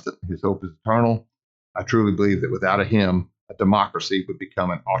constant. His hope is eternal. I truly believe that without him, a democracy would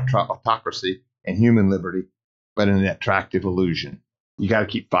become an autocracy and human liberty, but an attractive illusion. You got to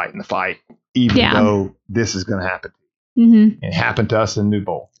keep fighting the fight, even though this is going to happen. Mm-hmm. It happened to us in New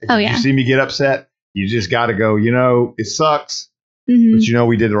Bowl. If you see me get upset, you just got to go, it sucks, but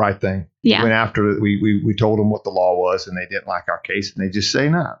we did the right thing. Yeah. We went after it. We told them what the law was, and they didn't like our case, and they just say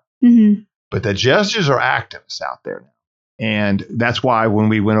no. Mm-hmm. But the judges are activists out there now. And that's why when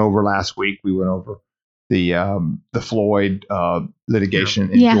we went over last week, we went over the Floyd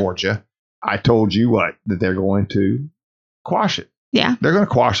litigation in Georgia. I told you that they're going to quash it. Yeah, they're going to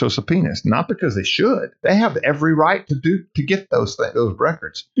quash those subpoenas, not because they should. They have every right to get those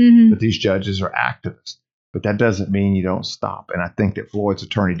records. Mm-hmm. But these judges are activists. But that doesn't mean you don't stop. And I think that Floyd's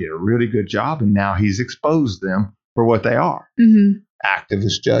attorney did a really good job, and now he's exposed them for what they are,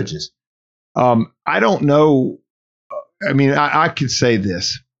 activist judges. I don't know. I could say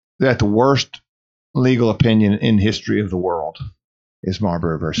this, that the worst legal opinion in history of the world is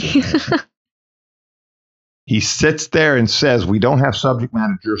Marbury versus Mason. He sits there and says, we don't have subject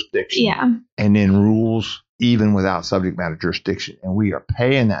matter jurisdiction. Yeah. And then rules even without subject matter jurisdiction. And we are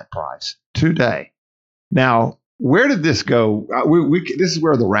paying that price today. Now, where did this go? This is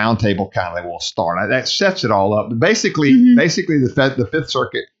where the roundtable kind of will start. That sets it all up. Basically, the Fifth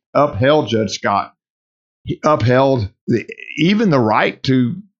Circuit upheld Judge Scott. He upheld even the right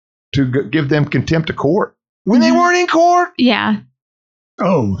to give them contempt of court when they weren't in court. Yeah.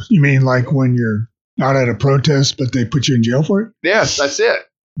 Oh, you mean like when you're not at a protest, but they put you in jail for it? Yes, that's it.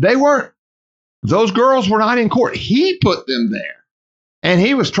 They weren't. Those girls were not in court. He put them there. And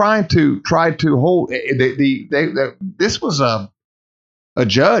he was trying to hold this was a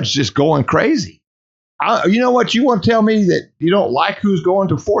judge just going crazy. You know what? You want to tell me that you don't like who's going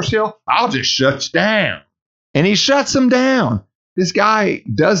to Forest Hill? I'll just shut you down. And he shuts them down. This guy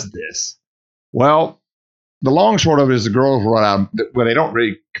does this. Well, the long and short of it is the girls run out. Well, they don't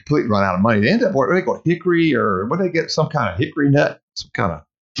really completely run out of money. They end up they go hickory, or what, they get some kind of hickory nut, some kind of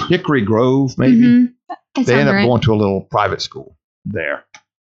Hickory Grove, maybe. Mm-hmm. They end up going to a little private school there.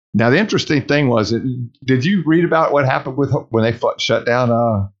 Now, the interesting thing was, did you read about what happened when they shut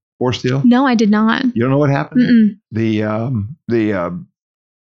down Forest Hill? No, I did not. You don't know what happened? Mm-mm. The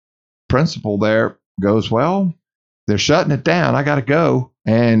principal there goes, well, they're shutting it down. I got to go.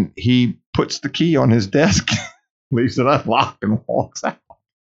 And he puts the key on his desk, leaves it unlocked, and walks out.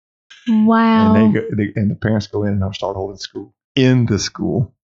 Wow. And the parents go in and start holding school in the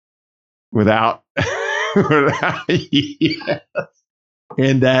school without yes.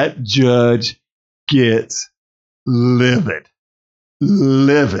 And that judge gets livid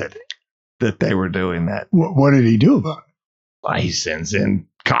that they were doing that. What did he do about it? Well, he sends in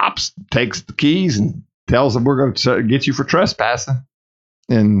cops, takes the keys, and tells them, we're going to get you for trespassing,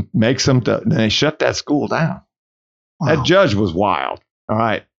 and makes them. And they shut that school down. Wow. That judge was wild. All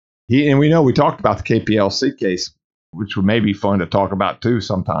right. And we know we talked about the KPLC case, which would maybe fun to talk about too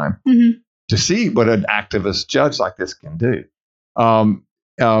sometime, to see what an activist judge like this can do.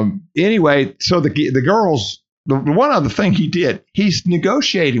 Anyway, so the girls, the one other thing he did, he's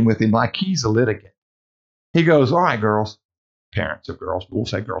negotiating with him like he's a litigant. He goes, all right, girls, parents of girls, we'll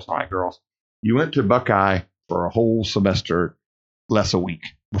say girls, all right, girls, you went to Buckeye for a whole semester, less a week,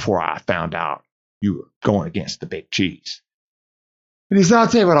 before I found out you were going against the big cheese. And he said, I'll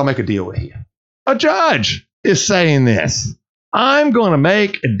tell you what, I'll make a deal with you. A judge is saying this. I'm going to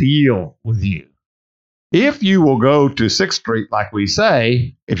make a deal with you. If you will go to 6th Street, like we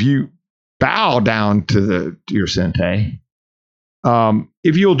say, if you bow down to your sente,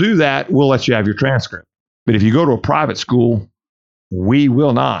 if you'll do that, we'll let you have your transcript. But if you go to a private school, we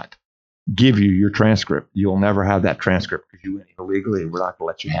will not give you your transcript. You'll never have that transcript because you went illegally, and we're not going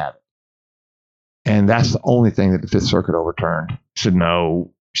to let you have it. And that's the only thing that the Fifth Circuit overturned. Should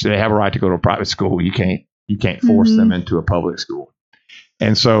know. Should they have a right to go to a private school? You can't force them into a public school.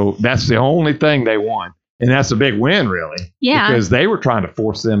 And so that's the only thing they won. And that's a big win, really. Yeah. Because they were trying to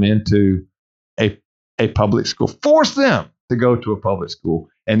force them into a public school. Force them to go to a public school.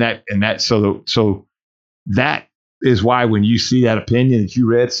 And that is why when you see that opinion that you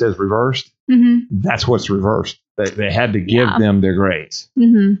read says reversed, that's what's reversed. They had to give them their grades.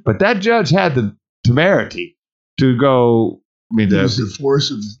 But that judge had the temerity to go. Use the force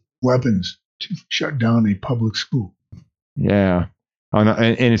of weapons to shut down a public school. Yeah.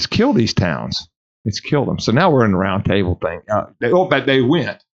 And it's killed these towns. It's killed them. So now we're in the round table thing. But they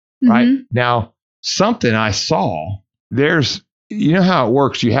went, right? Now, something I saw, you know how it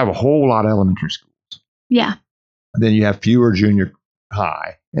works. You have a whole lot of elementary schools. Yeah. Then you have fewer junior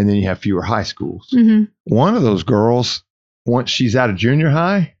high, and then you have fewer high schools. One of those girls, once she's out of junior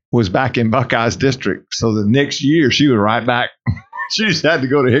high, was back in Buckeye's district. So the next year, she was right back. She just had to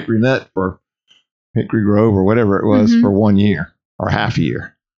go to Hickory Grove or whatever it was for 1 year or half a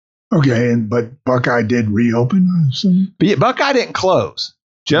year. Okay, but Buckeye did reopen, I assume? But yeah, Buckeye didn't close,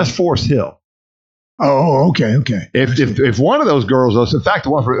 just Forest Hill. Oh, okay. If one of those girls, in fact, the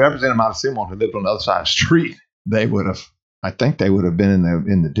one for Representative Montezuma who lived on the other side of the street, I think they would have been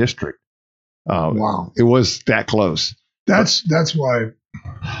in the district. Wow. It was that close. That's why,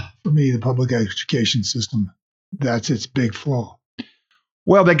 for me, the public education system, that's its big flaw.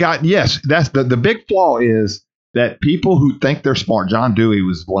 Well, that's the big flaw is that people who think they're smart, John Dewey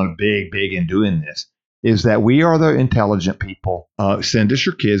was one big in doing this, is that we are the intelligent people. Send us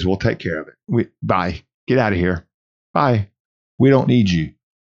your kids. We'll take care of it. Bye. Get out of here. Bye. We don't need you.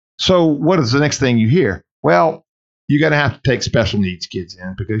 So what is the next thing you hear? Well, you're going to have to take special needs kids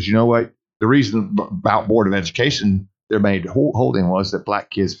in because you know what? The reason about Board of Education, their main holding was that black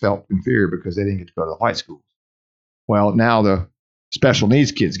kids felt inferior because they didn't get to go to the white schools. Well, now the special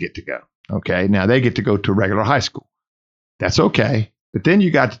needs kids get to go. Okay, now they get to go to regular high school. That's okay. But then you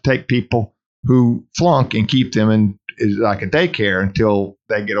got to take people who flunk and keep them in like a daycare until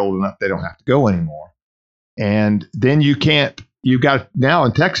they get old enough they don't have to go anymore. And then now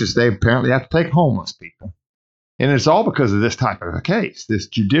in Texas, they apparently have to take homeless people. And it's all because of this type of a case, this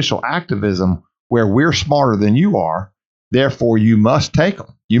judicial activism where we're smarter than you are. Therefore, you must take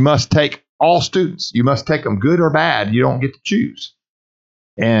them. You must take all students. You must take them good or bad. You don't get to choose.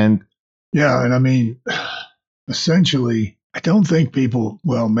 And yeah, and I mean, essentially, I don't think people,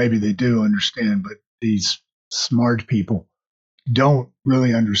 well, maybe they do understand, but these smart people don't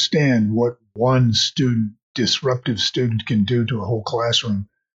really understand what one disruptive student can do to a whole classroom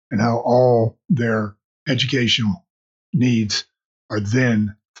and how all their educational needs are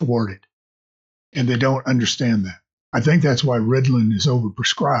then thwarted. And they don't understand that. I think that's why Ritalin is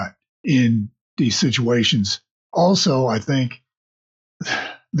overprescribed in these situations. Also, I think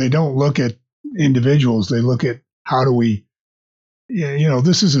they don't look at individuals. They look at how do we,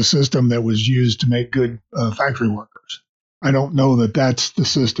 this is a system that was used to make good factory workers. I don't know that that's the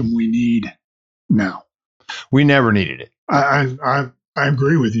system we need now. We never needed it. I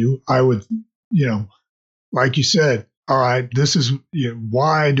agree with you. I would, like you said, all right, this is,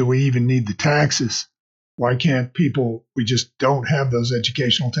 why do we even need the taxes? Why can't we just don't have those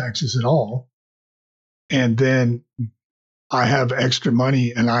educational taxes at all? And then I have extra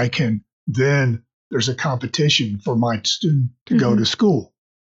money and then there's a competition for my student to go to school.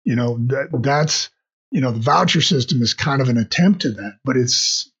 That's the voucher system is kind of an attempt to that, but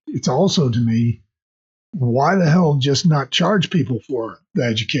it's also to me, why the hell just not charge people for the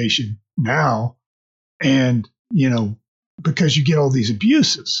education now? And, because you get all these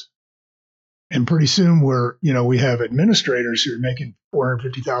abuses. And pretty soon we have administrators who are making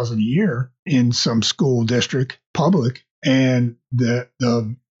 $450,000 a year in some school district, public, and that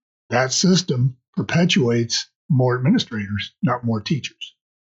system perpetuates more administrators, not more teachers.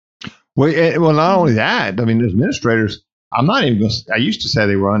 Well, not only that, I mean, as administrators, I used to say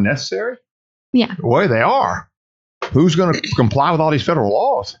they were unnecessary. Yeah. Boy, they are. Who's going to comply with all these federal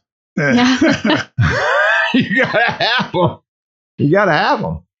laws? Yeah. You got to have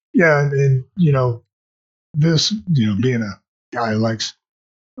them. Yeah. And this, being a guy who likes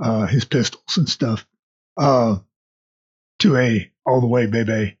his pistols and stuff, all the way,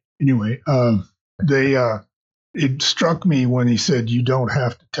 baby. Anyway, it struck me when he said, you don't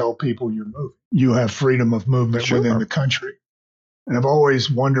have to tell people you're moving. You have freedom of movement within the country. And I've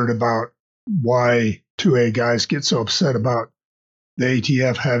always wondered about why 2A guys get so upset about the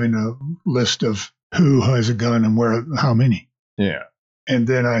ATF having a list of who has a gun and where, how many. Yeah. And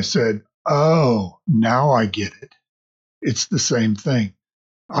then I said, oh, now I get it. It's the same thing.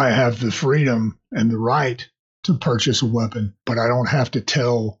 I have the freedom and the right to purchase a weapon, but I don't have to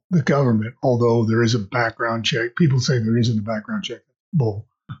tell the government, although there is a background check. People say there isn't a background check. Bull.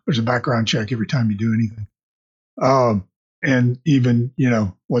 There's a background check every time you do anything. And even,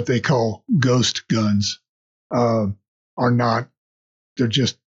 what they call ghost guns are not, they're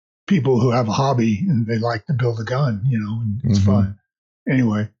just people who have a hobby and they like to build a gun, and it's fun.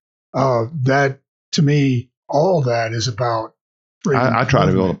 Anyway, that, to me, all that is about freedom. I try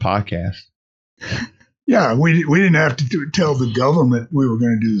to build a podcast. Yeah, we didn't have to tell the government we were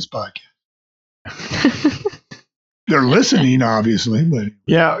going to do this podcast. They're listening, obviously, but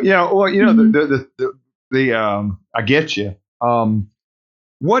yeah. Well, I get you.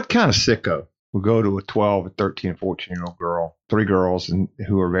 What kind of sicko will go to a 12, a 13, 14-year-old girl, 3 girls, and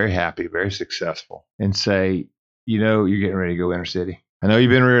who are very happy, very successful, and say, you're getting ready to go inner city. I know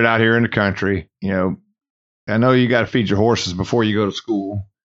you've been reared out here in the country. I know you got to feed your horses before you go to school.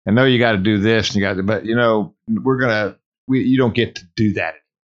 I know you got to do this, and but you don't get to do that.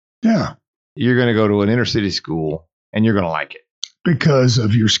 Yeah, you're going to go to an inner city school, and you're going to like it because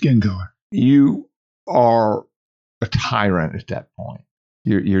of your skin color. You are a tyrant at that point.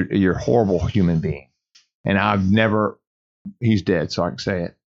 You're a horrible human being, and I've never. He's dead, so I can say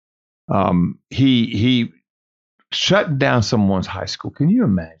it. He shut down someone's high school. Can you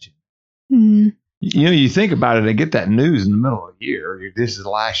imagine? Mm-hmm. You think about it, they get that news in the middle of the year. This is the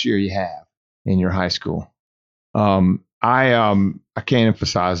last year you have in your high school. I can't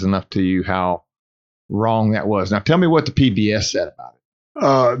emphasize enough to you how wrong that was. Now, tell me what the PBS said about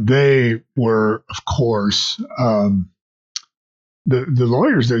it. They were, of course, the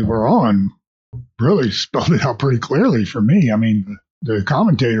lawyers they were on really spelled it out pretty clearly for me. I mean, the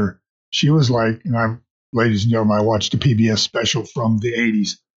commentator, she was like, ladies and gentlemen, I watched a PBS special from the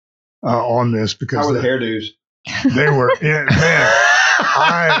 80s. On this because how were the hairdos? They were man.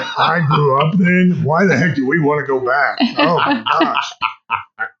 I grew up then. Why the heck do we want to go back? Oh my gosh!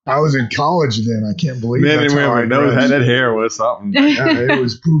 I was in college then. I can't believe men that's and how women I know that hair was something. Yeah, it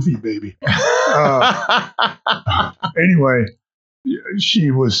was poofy, baby. Anyway, she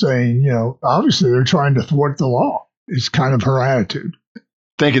was saying, obviously they're trying to thwart the law. It's kind of her attitude.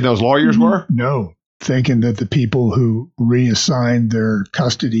 Thinking those lawyers were? No. Thinking that the people who reassigned their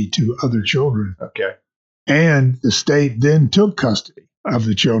custody to other children. Okay. And the state then took custody of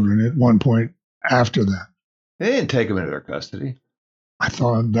the children at one point after that. They didn't take them into their custody. I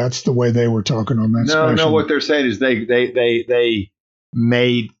thought that's the way they were talking on that special. No, what they're saying is they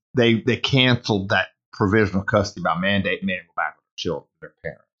canceled that provisional custody by mandate men go back with their children, their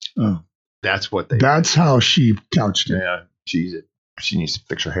parents. Oh. That's what they That's how she couched it. Yeah, she needs to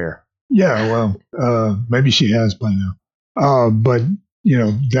fix her hair. Yeah, well, maybe she has by now. But,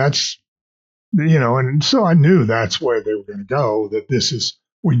 that's, and so I knew that's where they were going to go, that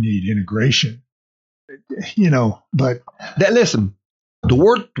we need integration, but. Listen, the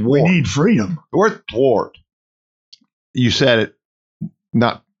word thwart. We need freedom. The word thwart, you said it,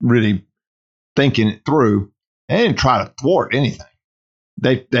 not really thinking it through. They didn't try to thwart anything.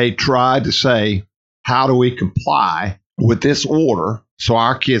 They tried to say, how do we comply with this order so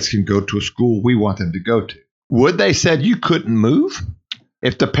our kids can go to a school we want them to go to? Would they said you couldn't move?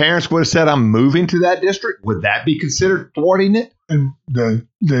 If the parents would have said, I'm moving to that district, would that be considered thwarting it? And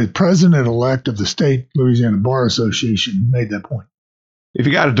the president-elect of the state Louisiana Bar Association made that point. If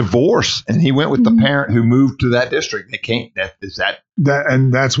you got a divorce and he went with the parent who moved to that district, they can't.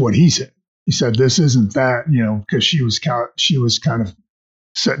 And that's what he said. He said this isn't that, because she was kind of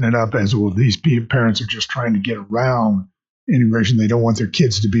setting it up as, well, these parents are just trying to get around integration. They don't want their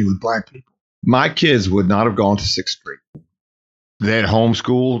kids to be with black people. My kids would not have gone to 6th Street. They had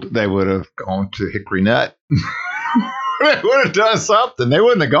homeschooled. They would have gone to Hickory Nut. They would have done something. They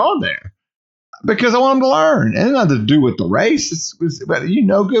wouldn't have gone there because I want them to learn. And nothing to do with the race. But good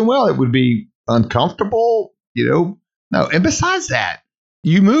and well, it would be uncomfortable, No, and besides that,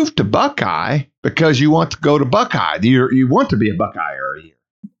 you moved to Buckeye because you want to go to Buckeye. You want to be a Buckeye-er here.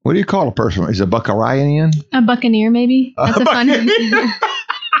 What do you call a person? Is a Buckeye-ian? A buccaneer, maybe. That's a fun.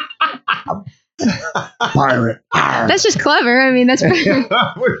 Pirate. That's just clever. I mean, that's pretty.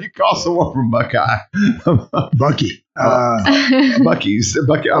 What do you call someone from Buckeye? Bucky. Bucky's.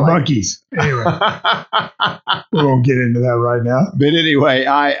 Bucky's. Anyway, we won't get into that right now. But anyway,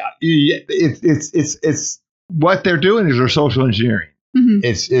 it's what they're doing is they're social engineering. Mhm.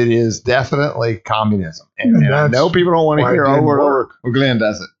 It is definitely communism. And I know people don't want to hear over and over. Well, Glenn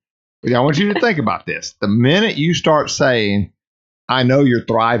does it. But I want you to think about this. The minute you start saying, I know you're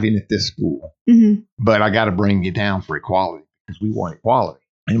thriving at this school, Mhm. but I got to bring you down for equality because we want equality.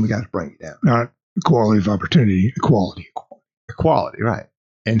 And we got to bring you down. Not equality of opportunity, equality. Equality, right.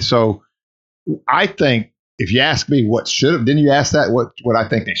 And so I think if you ask me what should have, didn't you ask that what I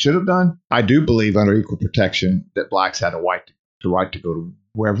think they should have done? I do believe under equal protection that blacks had a right to go to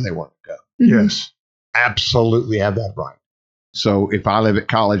wherever they want to go. Mhm. Yes. Absolutely have that right. So if I live at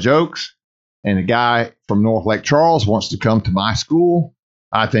College Oaks and a guy from North Lake Charles wants to come to my school,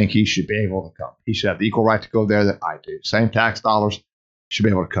 I think he should be able to come. He should have the equal right to go there that I do. Same tax dollars, should be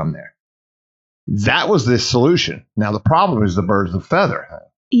able to come there. That was the solution. Now the problem is the birds of a feather.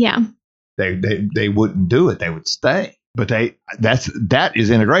 Yeah. They wouldn't do it. They would stay. But that is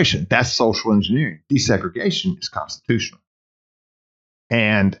integration. That's social engineering. Desegregation is constitutional.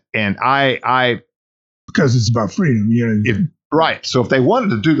 And I Because it's about freedom. right. So if they wanted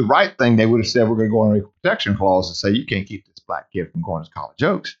to do the right thing, they would have said we're going to go on an equal protection clause and say you can't keep this black kid from going to College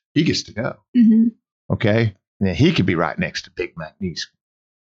Oaks. He gets to go. Mhm. Okay. And then he could be right next to Big McNeese.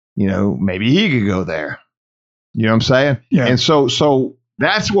 Maybe he could go there. You know what I'm saying? Yeah. And so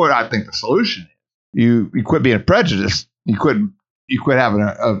that's what I think the solution is. You quit being prejudiced. You quit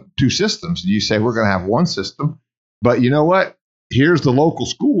having two systems. You say we're going to have one system, but you know what? Here's the local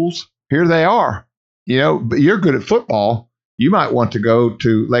schools. Here they are. But you're good at football. You might want to go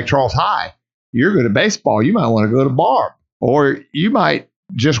to Lake Charles High. You're good at baseball. You might want to go to Barb, or you might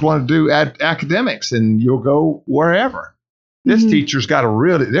just want to do academics, and you'll go wherever. This teacher's got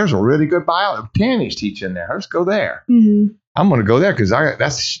there's a really good biology. Tammy's teaching there. Let's go there. Mhm. I'm going to go there because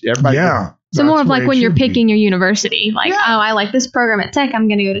that's everybody. Yeah. So more of That's like where when it you're should be. picking your university, like, Yeah. oh, I like this program at Tech, I'm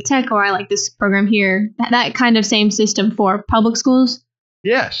going to go to Tech, or I like this program here. That kind of same system for public schools.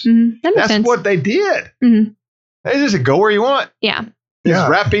 Yes. Mm-hmm. That makes That's sense. what they did. Mhm. They just said, go where you want. Yeah. Yeah. Just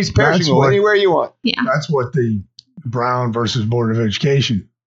wrap piece parachute, That's go what- anywhere you want. Yeah. That's what the Brown versus Board of Education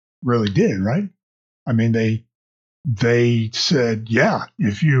really did, right? I mean, they said, yeah,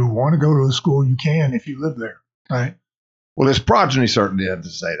 if you want to go to a school, you can if you live there, right? Well, this progeny certainly doesn't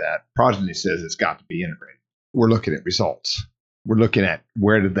say that. Progeny says it's got to be integrated. We're looking at results. We're looking at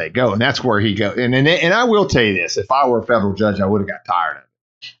where did they go, and that's where he go. And I will tell you this: if I were a federal judge, I would have got tired of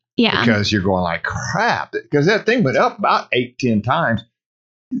it Yeah. because you're going like crap. Because that thing went up about 8-10 times.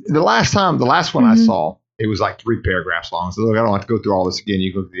 The last one I saw, it was like 3 paragraphs long. So look, I don't have to go through all this again.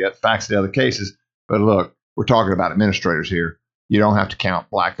 You go through the facts of the other cases, but look, we're talking about administrators here. You don't have to count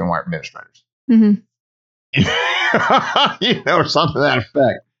black and white administrators. Mm-hmm. Or something to that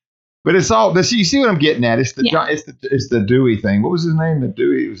effect. But it's all this. You see what I'm getting at? It's the Yeah. it's the Dewey thing. What was his name? The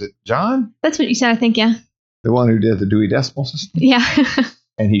Dewey, was it John? That's what you said, I think. Yeah. The one who did the Dewey Decimal System, Yeah.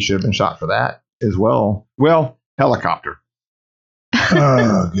 and he should have been shot for that as well. Well, helicopter.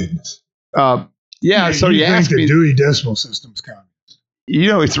 Oh, goodness. Yeah. So you think asked the me. Dewey Decimal System's coming.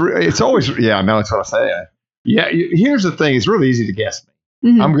 It's always no. That's what I say. Yeah. Here's the thing. It's really easy to guess me.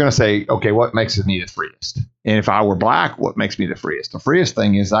 Mhm. I'm going to say, okay, what makes me the freest? And if I were black, what makes me the freest? The freest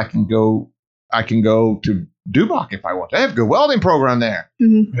thing is I can go to Duboc if I want to. They have a good welding program there.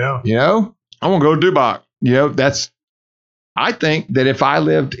 Mhm. Yeah. I want to go to Duboc. I think that if I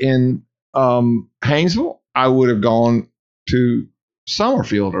lived in Haynesville, I would have gone to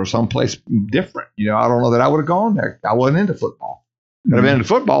Summerfield or someplace different. I don't know that I would have gone there. I wasn't into football. But I've been into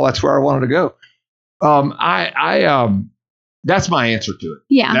football. That's where I wanted to go. That's my answer to it.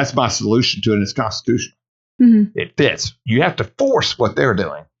 Yeah. That's my solution to it. And it's constitutional. Mhm. It fits. You have to force what they're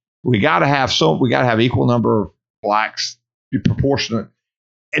doing. We got to have equal number of blacks, be proportionate.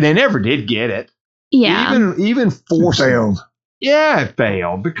 And they never did get it. Yeah. Even forcing. Failed. Yeah, it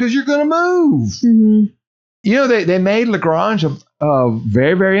failed because you're going to move. Mhm. They made LaGrange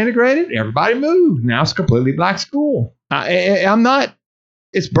very, very integrated. Everybody moved. Now it's a completely black school. I'm not,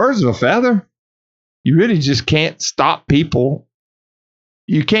 it's birds of a feather. You really just can't stop people.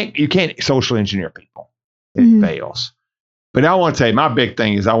 You can't social engineer people. It fails. But I want to tell you, my big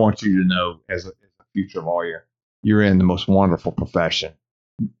thing is I want you to know as a future lawyer, you're in the most wonderful profession.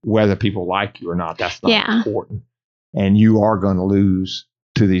 Whether people like you or not, that's not important. And you are going to lose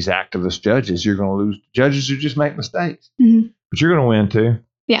to these activist judges. You're going to lose judges who just make mistakes. Mhm. But you're going to win too.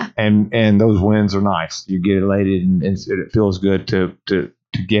 Yeah. And those wins are nice. You get elated and it feels good to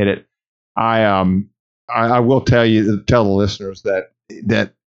get it. I will tell the listeners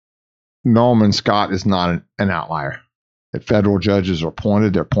that Norman Scott is not an outlier. That federal judges are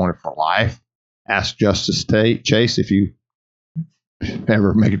appointed. They're appointed for life. Ask Justice Chase if you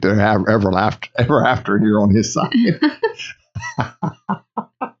ever make it there ever after, and you're on his side.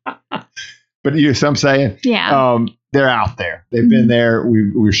 But you know what I'm saying? Yeah. They're out there. They've been there.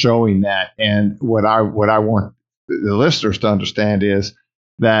 We're showing that. And what I want the listeners to understand is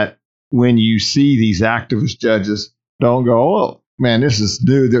that when you see these activist judges, don't go, oh, man, this is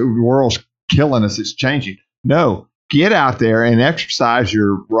new. The world's killing us. It's changing. No, get out there and exercise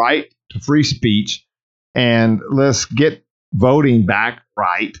your right to free speech, and let's get voting back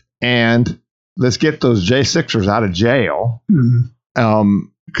right, and let's get those J6ers out of jail,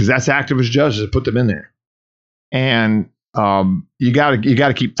 because that's activist judges that put them in there, and you got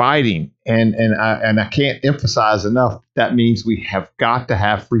to keep fighting, and I can't emphasize enough that means we have got to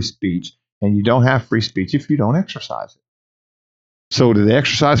have free speech, and you don't have free speech if you don't exercise it. So did they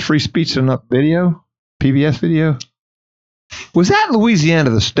exercise free speech in that video, PBS video? Was that Louisiana,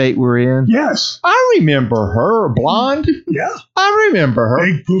 the state we're in? Yes. I remember her, blonde. Yeah. I remember her.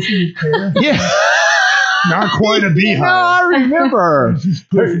 Big poofy hair. Yeah. Not quite a beehive. No, I remember her.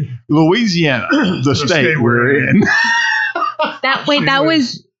 Louisiana, the state we're in. That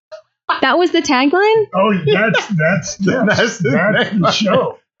was the tagline? Oh, that's the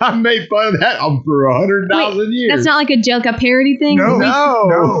show. I made fun of that for 100,000 years. That's not like a joke, a parody thing? No.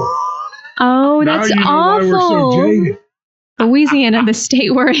 Oh, that's now you know awful. why we're so jaded. Louisiana, the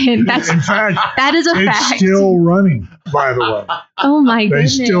state we're in. That's In fact, that is a it's fact. still running, by the way. Oh my They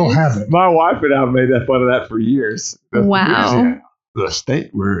goodness. still have it. My wife and I have made that fun of that for years. Wow. Louisiana, the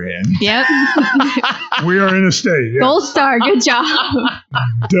state we're in. Yep. We are in a state. Yeah. Gold star. Good job.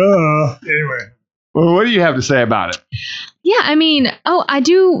 Duh. Anyway. Well, what do you have to say about it? Yeah, I mean, I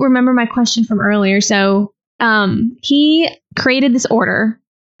do remember my question from earlier. So, he created this order,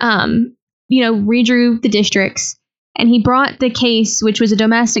 redrew the districts, and he brought the case, which was a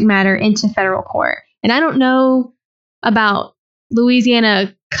domestic matter, into federal court. And I don't know about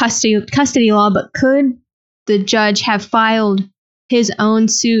Louisiana custody law, but could the judge have filed his own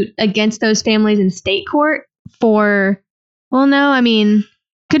suit against those families in state court could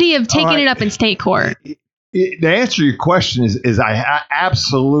he have taken it up in state court? The answer to your question is I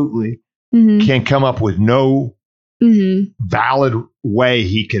absolutely can come up with no valid way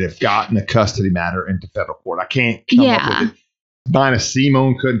he could have gotten a custody matter into federal court. I can't come up with it. Minus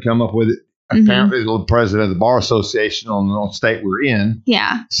Simone couldn't come up with it. Apparently, the president of the Bar Association on the state we're in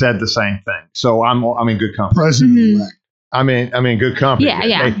said the same thing. So I'm in good company. President-elect. I'm in good company.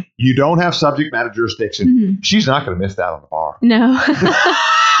 Yeah. Hey, you don't have subject matter jurisdiction. She's not going to miss that on the bar. No.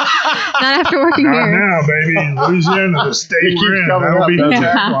 Not after working Not here. now, baby. Louisiana, the state It we're keeps in. coming That'll up, be the doesn't it?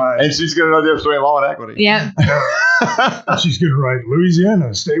 tagline. And she's going to know the difference between law and equity. Yep. She's going to write Louisiana,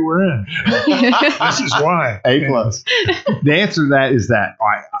 the state we're in. This is why. A+. The answer to that is that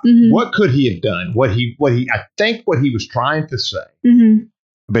what could he have done? I think what he was trying to say,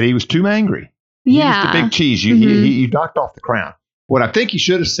 but he was too angry. He was the big cheese. You knocked off the crown. What I think he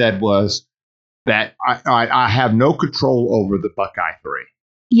should have said was that I have no control over the Buckeye 3.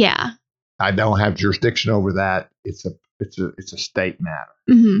 Yeah. I don't have jurisdiction over that. It's a state matter.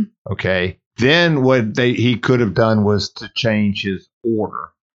 Okay. Then what he could have done was to change his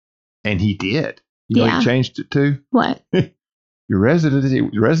order, and he did. You know what he changed it to? What? Your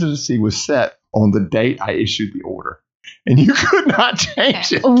residency was set on the date I issued the order, and you could not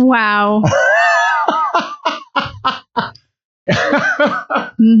change it. Wow.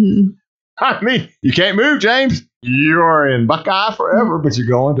 I mean, you can't move, James. You're in Buckeye forever, but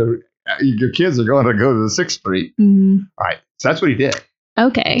your kids are going to go to the 6th Street. All right. So that's what he did.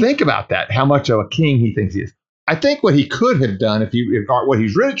 Okay. Think about that, how much of a king he thinks he is. I think what he could have done, what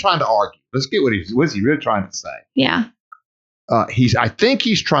he's really trying to argue, let's get what's he really trying to say? Yeah. I think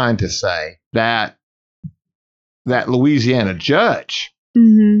he's trying to say that Louisiana judge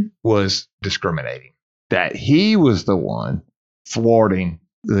was discriminating, that he was the one thwarting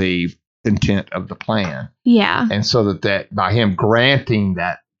the intent of the plan. Yeah. And so that by him granting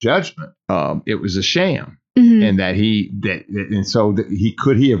that judgment, it was a sham. And that he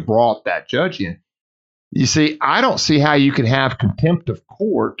could have brought that judge in. You see, I don't see how you can have contempt of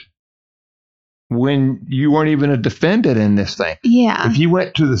court when you weren't even a defendant in this thing. Yeah. If you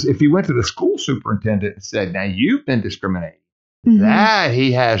went to the school superintendent and said, "Now you've been discriminating," that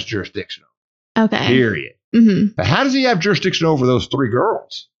he has jurisdiction over. Okay. Period. But how does he have jurisdiction over those 3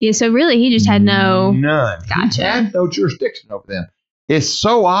 girls? Yeah. So really, he just had none. Gotcha. He had no jurisdiction over them. It's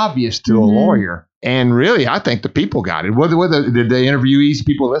so obvious to a lawyer. And really, I think the people got it. Did the interviewees,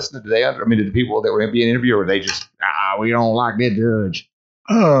 people listening, did the people that were being interviewed, or were they just, we don't like that judge?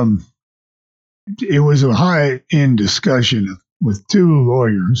 It was a high-end discussion with 2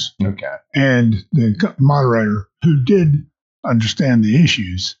 lawyers. Okay. And the moderator who did understand the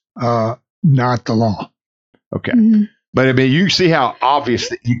issues, not the law. Okay. Mhm. But I mean, you see how obvious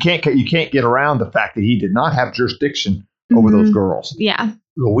that you can't get around the fact that he did not have jurisdiction over those Mhm. girls. Yeah.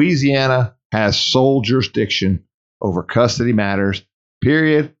 Louisiana has sole jurisdiction over custody matters,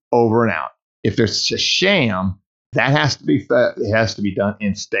 period, over and out. If there's a sham, that has to be done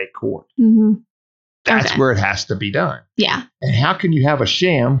in state court. hmm That's Okay. where it has to be done. Yeah. And how can you have a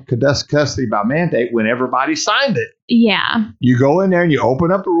sham custody by mandate when everybody signed it? Yeah. You go in there and you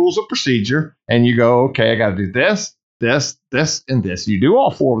open up the rules of procedure and you go, okay, I got to do this, this, this, and this. You do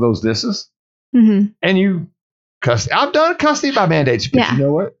all four of those thises hmm and you custody. I've done custody by mandates, but Yeah. you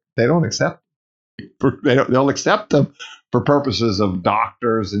know what? They don't accept. They'll accept them for purposes of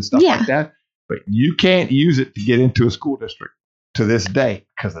doctors and stuff Yeah. like that. But you can't use it to get into a school district to this day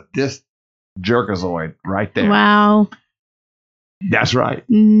because of this jerkazoid right there. Wow. That's right.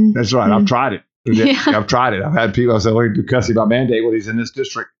 Mhm. That's right. I've tried it. Yeah. I've tried it. I've had people say, "Well, you do custody by mandate when he's in this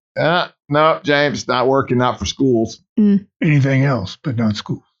district." No, James, not working. Not for schools. Anything else, but not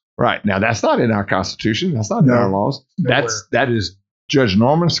schools. Right now, that's not in our Constitution. That's not in No. our laws. Nowhere. That is Judge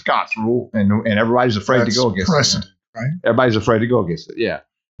Norman Scott's rule, and everybody's afraid to go against precedent, it. right? Everybody's afraid to go against it. Yeah.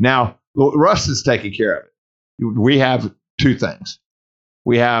 Now, Russ is taking care of it. We have two things.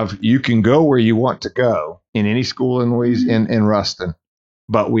 We have you can go where you want to go in any school in Louisiana in Ruston,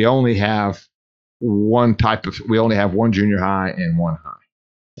 but we only have one junior high and one high,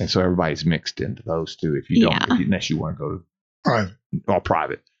 and so everybody's mixed into those two. If you don't, Yeah. unless you want to go to Private. all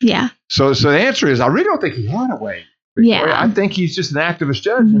private. Yeah. So the answer is, I really don't think he had a way. Yeah. I think he's just an activist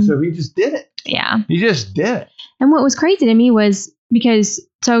judge, and so he just did it. Yeah. He just did it. And what was crazy to me was because,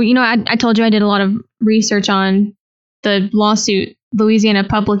 I told you I did a lot of research on the lawsuit Louisiana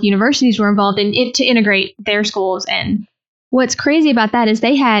public universities were involved in it to integrate their schools. And what's crazy about that is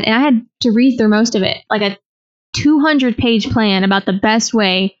I had to read through most of it, like a 200-page plan about the best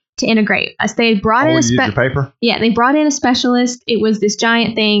way to integrate. They brought in the paper? Yeah, they brought in a specialist. It was this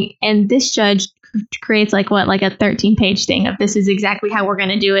giant thing. And this judge creates like a 13-page thing of this is exactly how we're going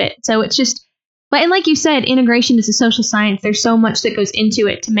to do it. So it's just, and like you said, integration is a social science. There's so much that goes into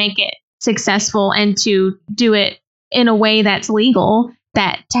it to make it successful and to do it in a way that's legal,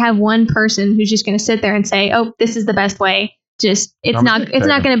 that to have one person who's just going to sit there and say, oh, this is the best way, it's not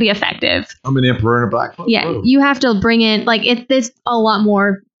going to be effective. I'm an emperor in a black cloak. Yeah, you have to bring in there's a lot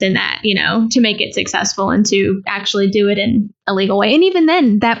more than that, to make it successful and to actually do it in a legal way. And even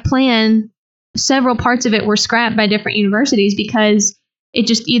then, that plan, several parts of it were scrapped by different universities because it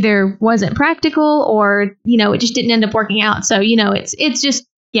just either wasn't practical or, it just didn't end up working out. So, it's just,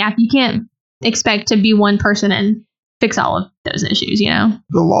 you can't expect to be one person and fix all of those issues, The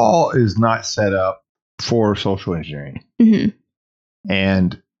law is not set up for social engineering. Mm-hmm.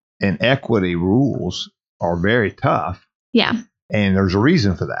 And equity rules are very tough. Yeah. And there's a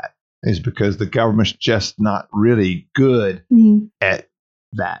reason for that. Is because the government's just not really good at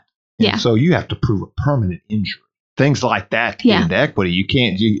that. And Yeah. so you have to prove a permanent injury. Things like that to get into equity. You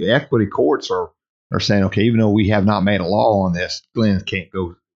can't. Equity courts are saying, okay, even though we have not made a law on this, Glenn can't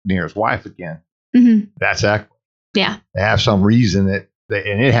go near his wife again. Mm-hmm. That's equity. Yeah. They have some reason and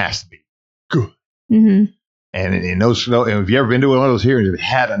it has to be good. Mm-hmm. And if you ever been to one of those hearings, if you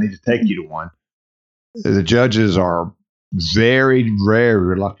had, I need to take you to one. The judges are very, very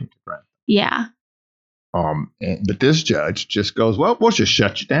reluctant to grant. Yeah. But this judge just goes, well, we'll just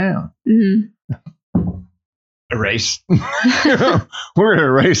shut you down. Mm-hmm. Erase. We're going to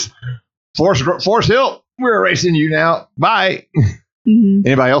erase. Force Hill, we're erasing you now. Bye. Mm-hmm.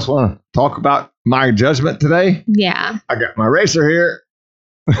 Anybody else want to talk about my judgment today? Yeah. I got my eraser here.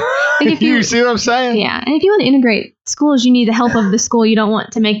 And if you see what I'm saying? Yeah. And if you want to integrate schools, you need the help of the school. You don't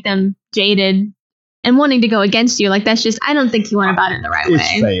want to make them jaded and wanting to go against you. That's just, I don't think you went about it the right way.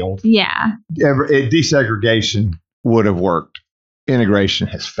 It's failed. Yeah. Desegregation would have worked. Integration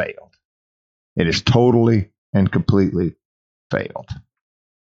has failed. It has totally and completely failed.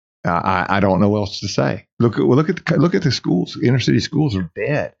 I don't know what else to say. Look at the schools. Inner city schools are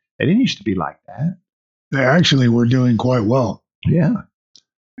dead. They didn't used to be like that. They actually were doing quite well. Yeah.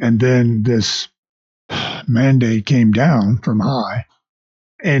 And then this mandate came down from high,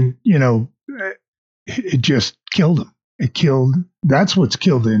 and it just killed them. That's what's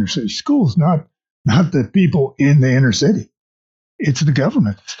killed the inner city schools, not the people in the inner city. It's the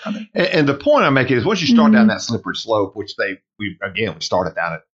government that's done it. And the point I'm making is once you start down that slippery slope, which we started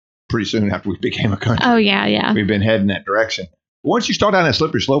down it pretty soon after we became a country. Oh, yeah. We've been heading that direction. Once you start down that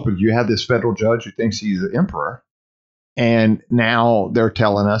slippery slope, and you have this federal judge who thinks he's the emperor, and now they're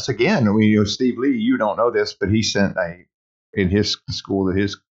telling us again. Steve Lee, you don't know this, but he sent in his school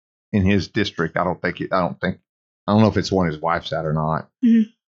in his district. I don't think I don't know if it's one his wife's at or not, Mhm.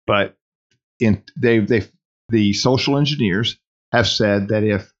 but the social engineers have said that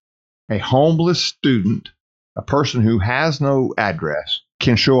if a homeless student, a person who has no address,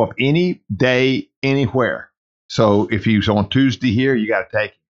 can show up any day, anywhere. So if he's on Tuesday here, you got to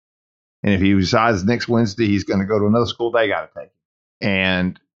take him. And if he decides next Wednesday he's going to go to another school, they got to take him.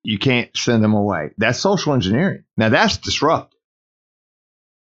 And you can't send them away. That's social engineering. Now that's disruptive.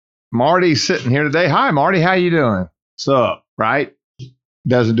 Marty's sitting here today. Hi, Marty. How you doing? What's up? Right?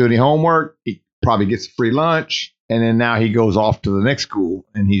 Doesn't do any homework. He probably gets a free lunch. And then now he goes off to the next school,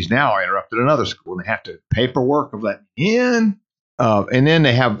 and he's now interrupted another school, and they have to paperwork of letting in. And then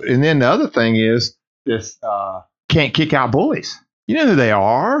the other thing is this can't kick out bullies. You know who they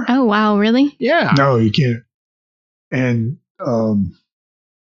are. Oh, wow. Really? Yeah. No, you can't. And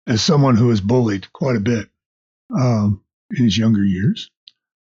as someone who was bullied quite a bit in his younger years,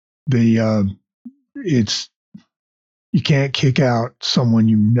 you can't kick out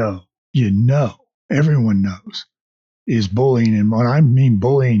someone everyone knows is bullying. And when I mean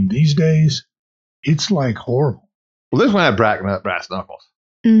bullying these days, it's like horrible. Well, this one had brass knuckles.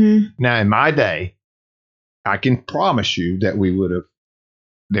 Mm-hmm. Now, in my day, I can promise you that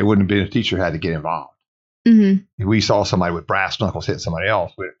there wouldn't have been a teacher who had to get involved. Mm-hmm. If we saw somebody with brass knuckles hit somebody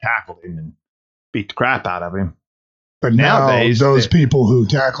else, we'd have tackled him and beat the crap out of him. But nowadays, those people who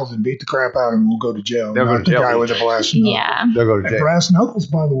tackled and beat the crap out of him will go to jail. They'll go to jail. The guy with the brass knuckles. Yeah. They'll go to And jail. brass knuckles,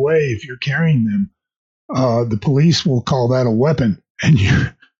 by the way, if you're carrying them, the police will call that a weapon, and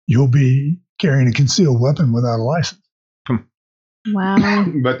you'll be carrying a concealed weapon without a license. Wow.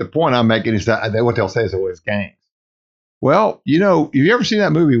 But the point I'm making is that what they'll say is always gangs. Well, have you ever seen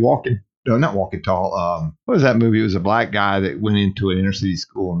that movie not Walking Tall? What was that movie? It was a black guy that went into an inner city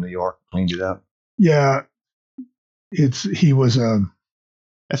school in New York, cleaned it up. Yeah, that's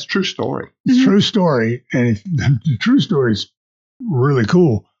a true story. true story, and the true story is really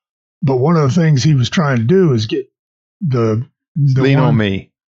cool. But one of the things he was trying to do is get the Lean on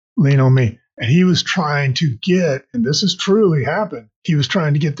me. Lean on me. And he was trying to get, and this has truly happened, he was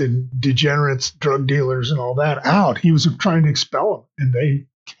trying to get the degenerates, drug dealers, and all that out. He was trying to expel them, and they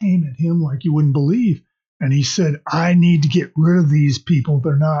came at him like you wouldn't believe. And he said, I need to get rid of these people.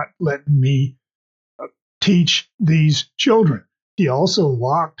 They're not letting me teach these children. He also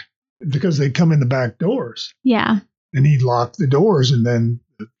locked, because they come in the back doors. Yeah. And he locked the doors, and then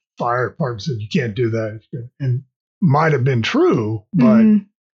the fire department said, you can't do that. And might have been true, but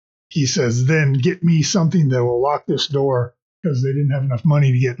he says, then get me something that will lock this door, because they didn't have enough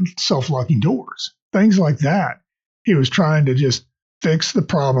money to get self-locking doors. Things like that. He was trying to just fix the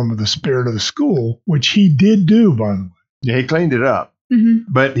problem of the spirit of the school, which he did do, by the way. Yeah, he cleaned it up.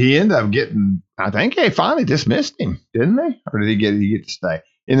 Mm-hmm. But he ended up getting, I think they finally dismissed him, didn't they? Or did he get to stay?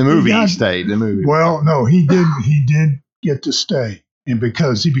 In the movie, he stayed. In the movie. Well, no, he did get to stay. And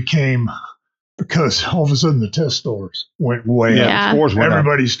because all of a sudden the test scores went way up. Yeah. Scores went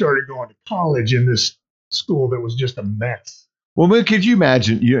Everybody up. started going to college in this school that was just a mess. Well, but could you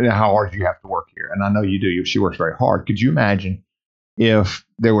imagine how hard you have to work here? And I know you do. She works very hard. Could you imagine if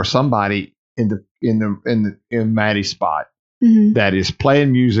there were somebody in Maddie's spot that is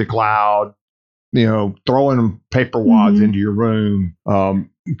playing music loud, throwing paper wads into your room,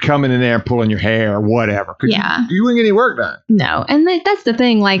 coming in there and pulling your hair or whatever? You wouldn't get any work done. No. And that's the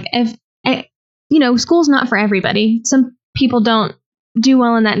thing. Like, if, school's not for everybody. Some people don't do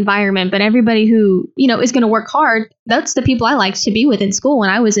well in that environment, but everybody who, is going to work hard, that's the people I liked to be with in school when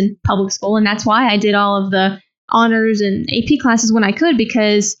I was in public school. And that's why I did all of the honors and AP classes when I could,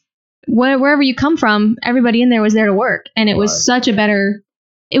 because wherever you come from, everybody in there was there to work. And it was a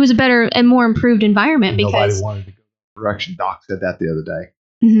better and more improved environment. Nobody because wanted to go the direction. Doc said that the other day.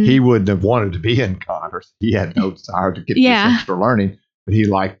 Mm-hmm. He wouldn't have wanted to be in Congress. He had no desire to get this extra learning, but he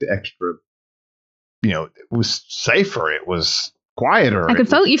liked the extra, it was safer. It was quieter. I could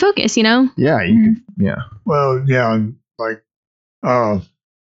you focus, Yeah, you could. Yeah. Well, yeah, like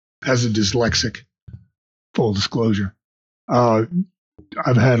as a dyslexic, full disclosure, I've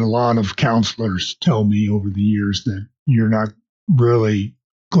had a lot of counselors tell me over the years that you're not really,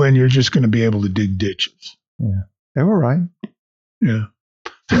 Glenn, you're just going to be able to dig ditches. Yeah, they were right. Yeah.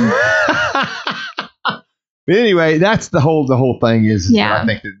 But anyway, that's the whole thing is. Yeah. I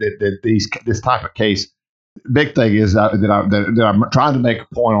think that this type of case, big thing is that I'm trying to make a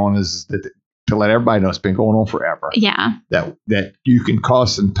point on is that to let everybody know it's been going on forever. Yeah. That you can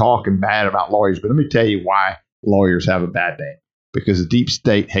cuss and talk and bad about lawyers, but let me tell you why lawyers have a bad name. Because the deep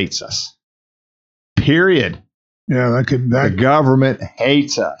state hates us. Period. Yeah, the government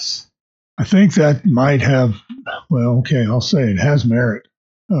hates us. I think that might have, well, okay, I'll say it has merit,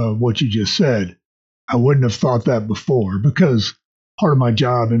 what you just said. I wouldn't have thought that before, because part of my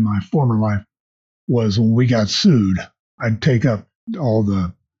job in my former life was when we got sued, I'd take up all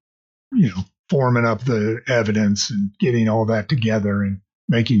the, forming up the evidence and getting all that together and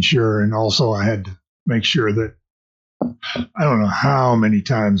making sure. And also I had to make sure that, I don't know how many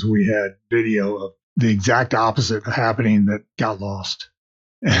times we had video of the exact opposite happening that got lost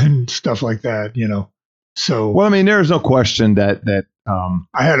and stuff like that, So, well, I mean, there's no question that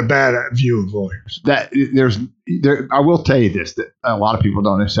I had a bad view of lawyers. I will tell you this, that a lot of people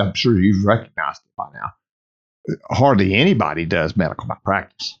don't necessarily, I'm sure you've recognized it by now. Hardly anybody does medical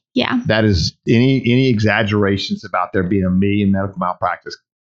malpractice. Yeah. That is any exaggerations about there being 1 million medical malpractice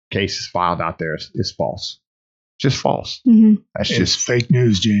cases filed out there is false. Just false. Mm-hmm. That's It's just fake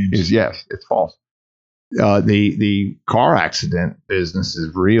news, James. yes, it's false. The car accident business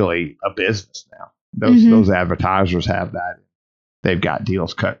is really a business now. Those advertisers have that. They've got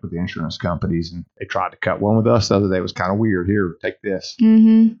deals cut with the insurance companies, and they tried to cut one with us the other day. It was kind of weird. Here, take this.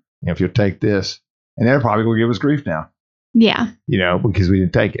 Mm-hmm. If you'll take this, and they're probably going to give us grief now. Yeah. Because we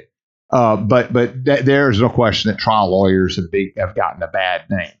didn't take it. But there's no question that trial lawyers have gotten a bad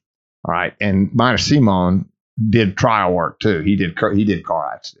name. All right, and Minor Simon did trial work too. He did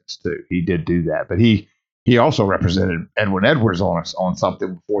car accidents too. He did do that, but he also represented Edwin Edwards on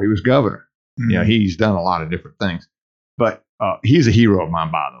something before he was governor. Mm-hmm. He's done a lot of different things, but he's a hero of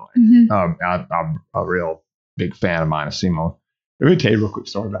mine, by the way. Mm-hmm. I'm a real big fan of Minor Simon. Let me tell you a real quick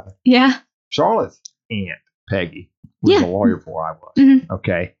story about it. Yeah. Charlotte's aunt, Peggy, was a lawyer before I was. Mm-hmm.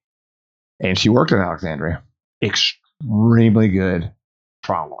 Okay. And she worked in Alexandria. Extremely good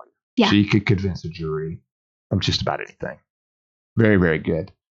trial lawyer. Yeah. She could convince a jury of just about anything. Very, very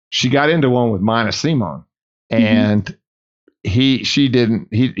good. She got into one with Minor Simon, and he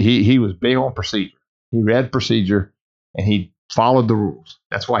was big on procedure. He read procedure and he followed the rules.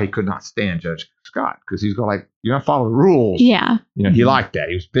 That's why he could not stand Judge Scott, because he's going like, you're not following the rules. Yeah. He liked that.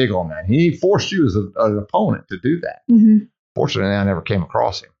 He was big on that. He forced you as an opponent to do that. Mm-hmm. Fortunately, I never came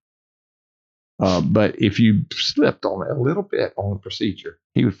across him. But if you slipped on a little bit on the procedure,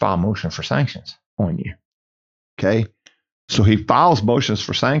 he would file motion for sanctions on you. Okay. So he files motions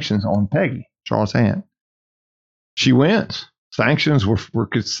for sanctions on Peggy, Charles' aunt. She wins. Sanctions were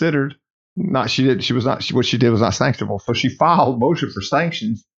considered what she did was not sanctionable. So she filed motion for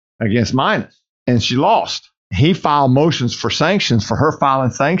sanctions against Minus, and she lost. He filed motions for sanctions for her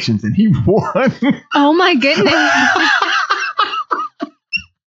filing sanctions, and he won. Oh my goodness.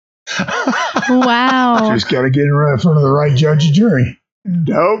 Wow. Just got to get in front of the right judge and jury.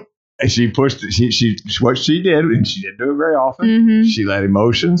 Nope. And she pushed it. She what she did, and she didn't do it very often. Mm-hmm. She let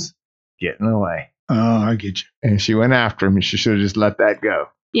emotions get in the way. Oh, I get you. And she went after him, and she should have just let that go.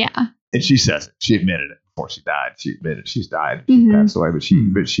 Yeah. And she says it. She admitted it before she died. She admitted she's died. She passed away, but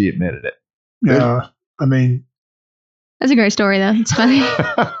she admitted it. Yeah. I mean, that's a great story, though. It's funny.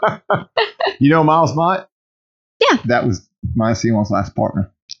 Miles Mott? Yeah. That was my Simon's last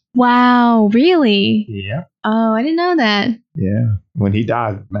partner. Wow. Really? Yeah. Oh, I didn't know that. Yeah. When he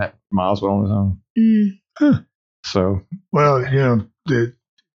died, Miles went on his own. Mm. Huh. So. Well,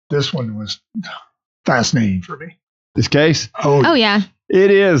 this one was fascinating for me. This case? Oh yeah. It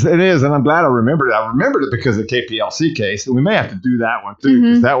is, and I'm glad I remembered it. I remembered it because of the KPLC case, and we may have to do that one too,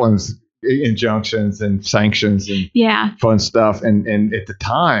 because that one's injunctions and sanctions and fun stuff. And at the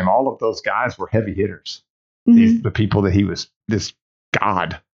time, all of those guys were heavy hitters. Mm-hmm. The people that he was, this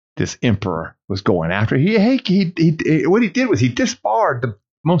god, this emperor was going after. What he did was he disbarred the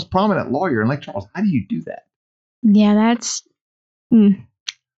most prominent lawyer in Lake Charles. How do you do that? Yeah, that's.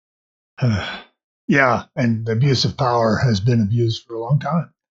 Yeah, and the abuse of power has been abused for a long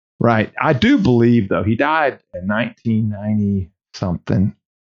time. Right. I do believe, though, he died in 1990 something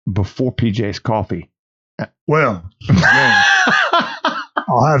before PJ's Coffee. Well, again,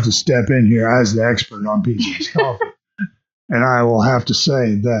 I'll have to step in here as the expert on PJ's Coffee. And I will have to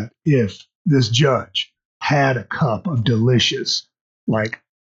say that if this judge had a cup of delicious, like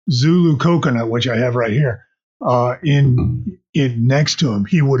Zulu coconut, which I have right here, in next to him,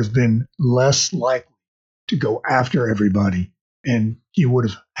 he would have been less likely to go after everybody, and he would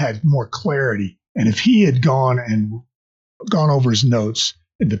have had more clarity. And if he had gone over his notes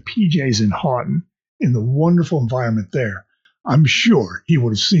at the PJs in Houghton, in the wonderful environment there, I'm sure he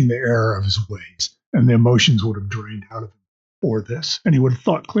would have seen the error of his ways, and the emotions would have drained out of him for this, and he would have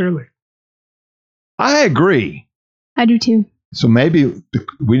thought clearly. I agree. I do too. So maybe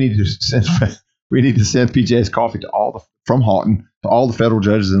we need to send PJ's Coffee from Houghton to all the federal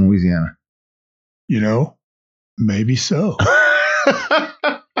judges in Louisiana. Maybe so.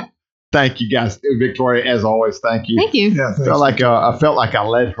 Thank you, guys. Victoria, as always, thank you. Thank you. Yeah, thanks. I felt like I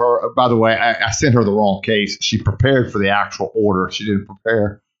led her. By the way, I sent her the wrong case. She prepared for the actual order. She didn't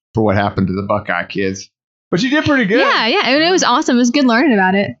prepare for what happened to the Buckeye kids. But she did pretty good. Yeah. And it was awesome. It was good learning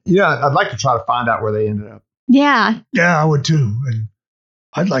about it. Yeah, I'd like to try to find out where they ended up. Yeah. Yeah, I would too. And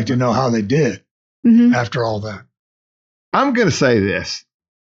I'd like to know how they did Mm-hmm. after all that. I'm going to say this.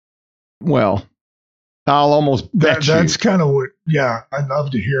 Well, I'll almost bet you. That's kind of what, yeah, I'd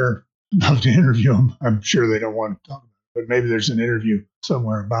love to interview them. I'm sure they don't want to talk about it, but maybe there's an interview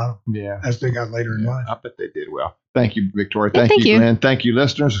somewhere about them Yeah. as they got later in life. I bet they did well. Thank you, Victoria. Yeah, Thank thank you, you. Glenn. Thank you,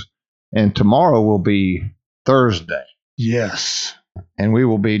 listeners. And tomorrow will be Thursday. Yes. And we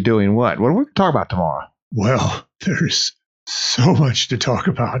will be doing what? What are we going to talk about tomorrow? Well, there's so much to talk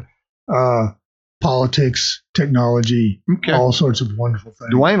about. Politics, technology, Okay. all sorts of wonderful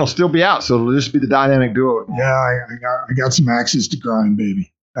things. Dwayne will still be out, so it'll just be the dynamic duo. Yeah, I got some axes to grind,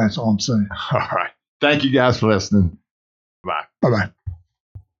 baby. That's all I'm saying. All right. Thank you guys for listening. Bye. Bye-bye.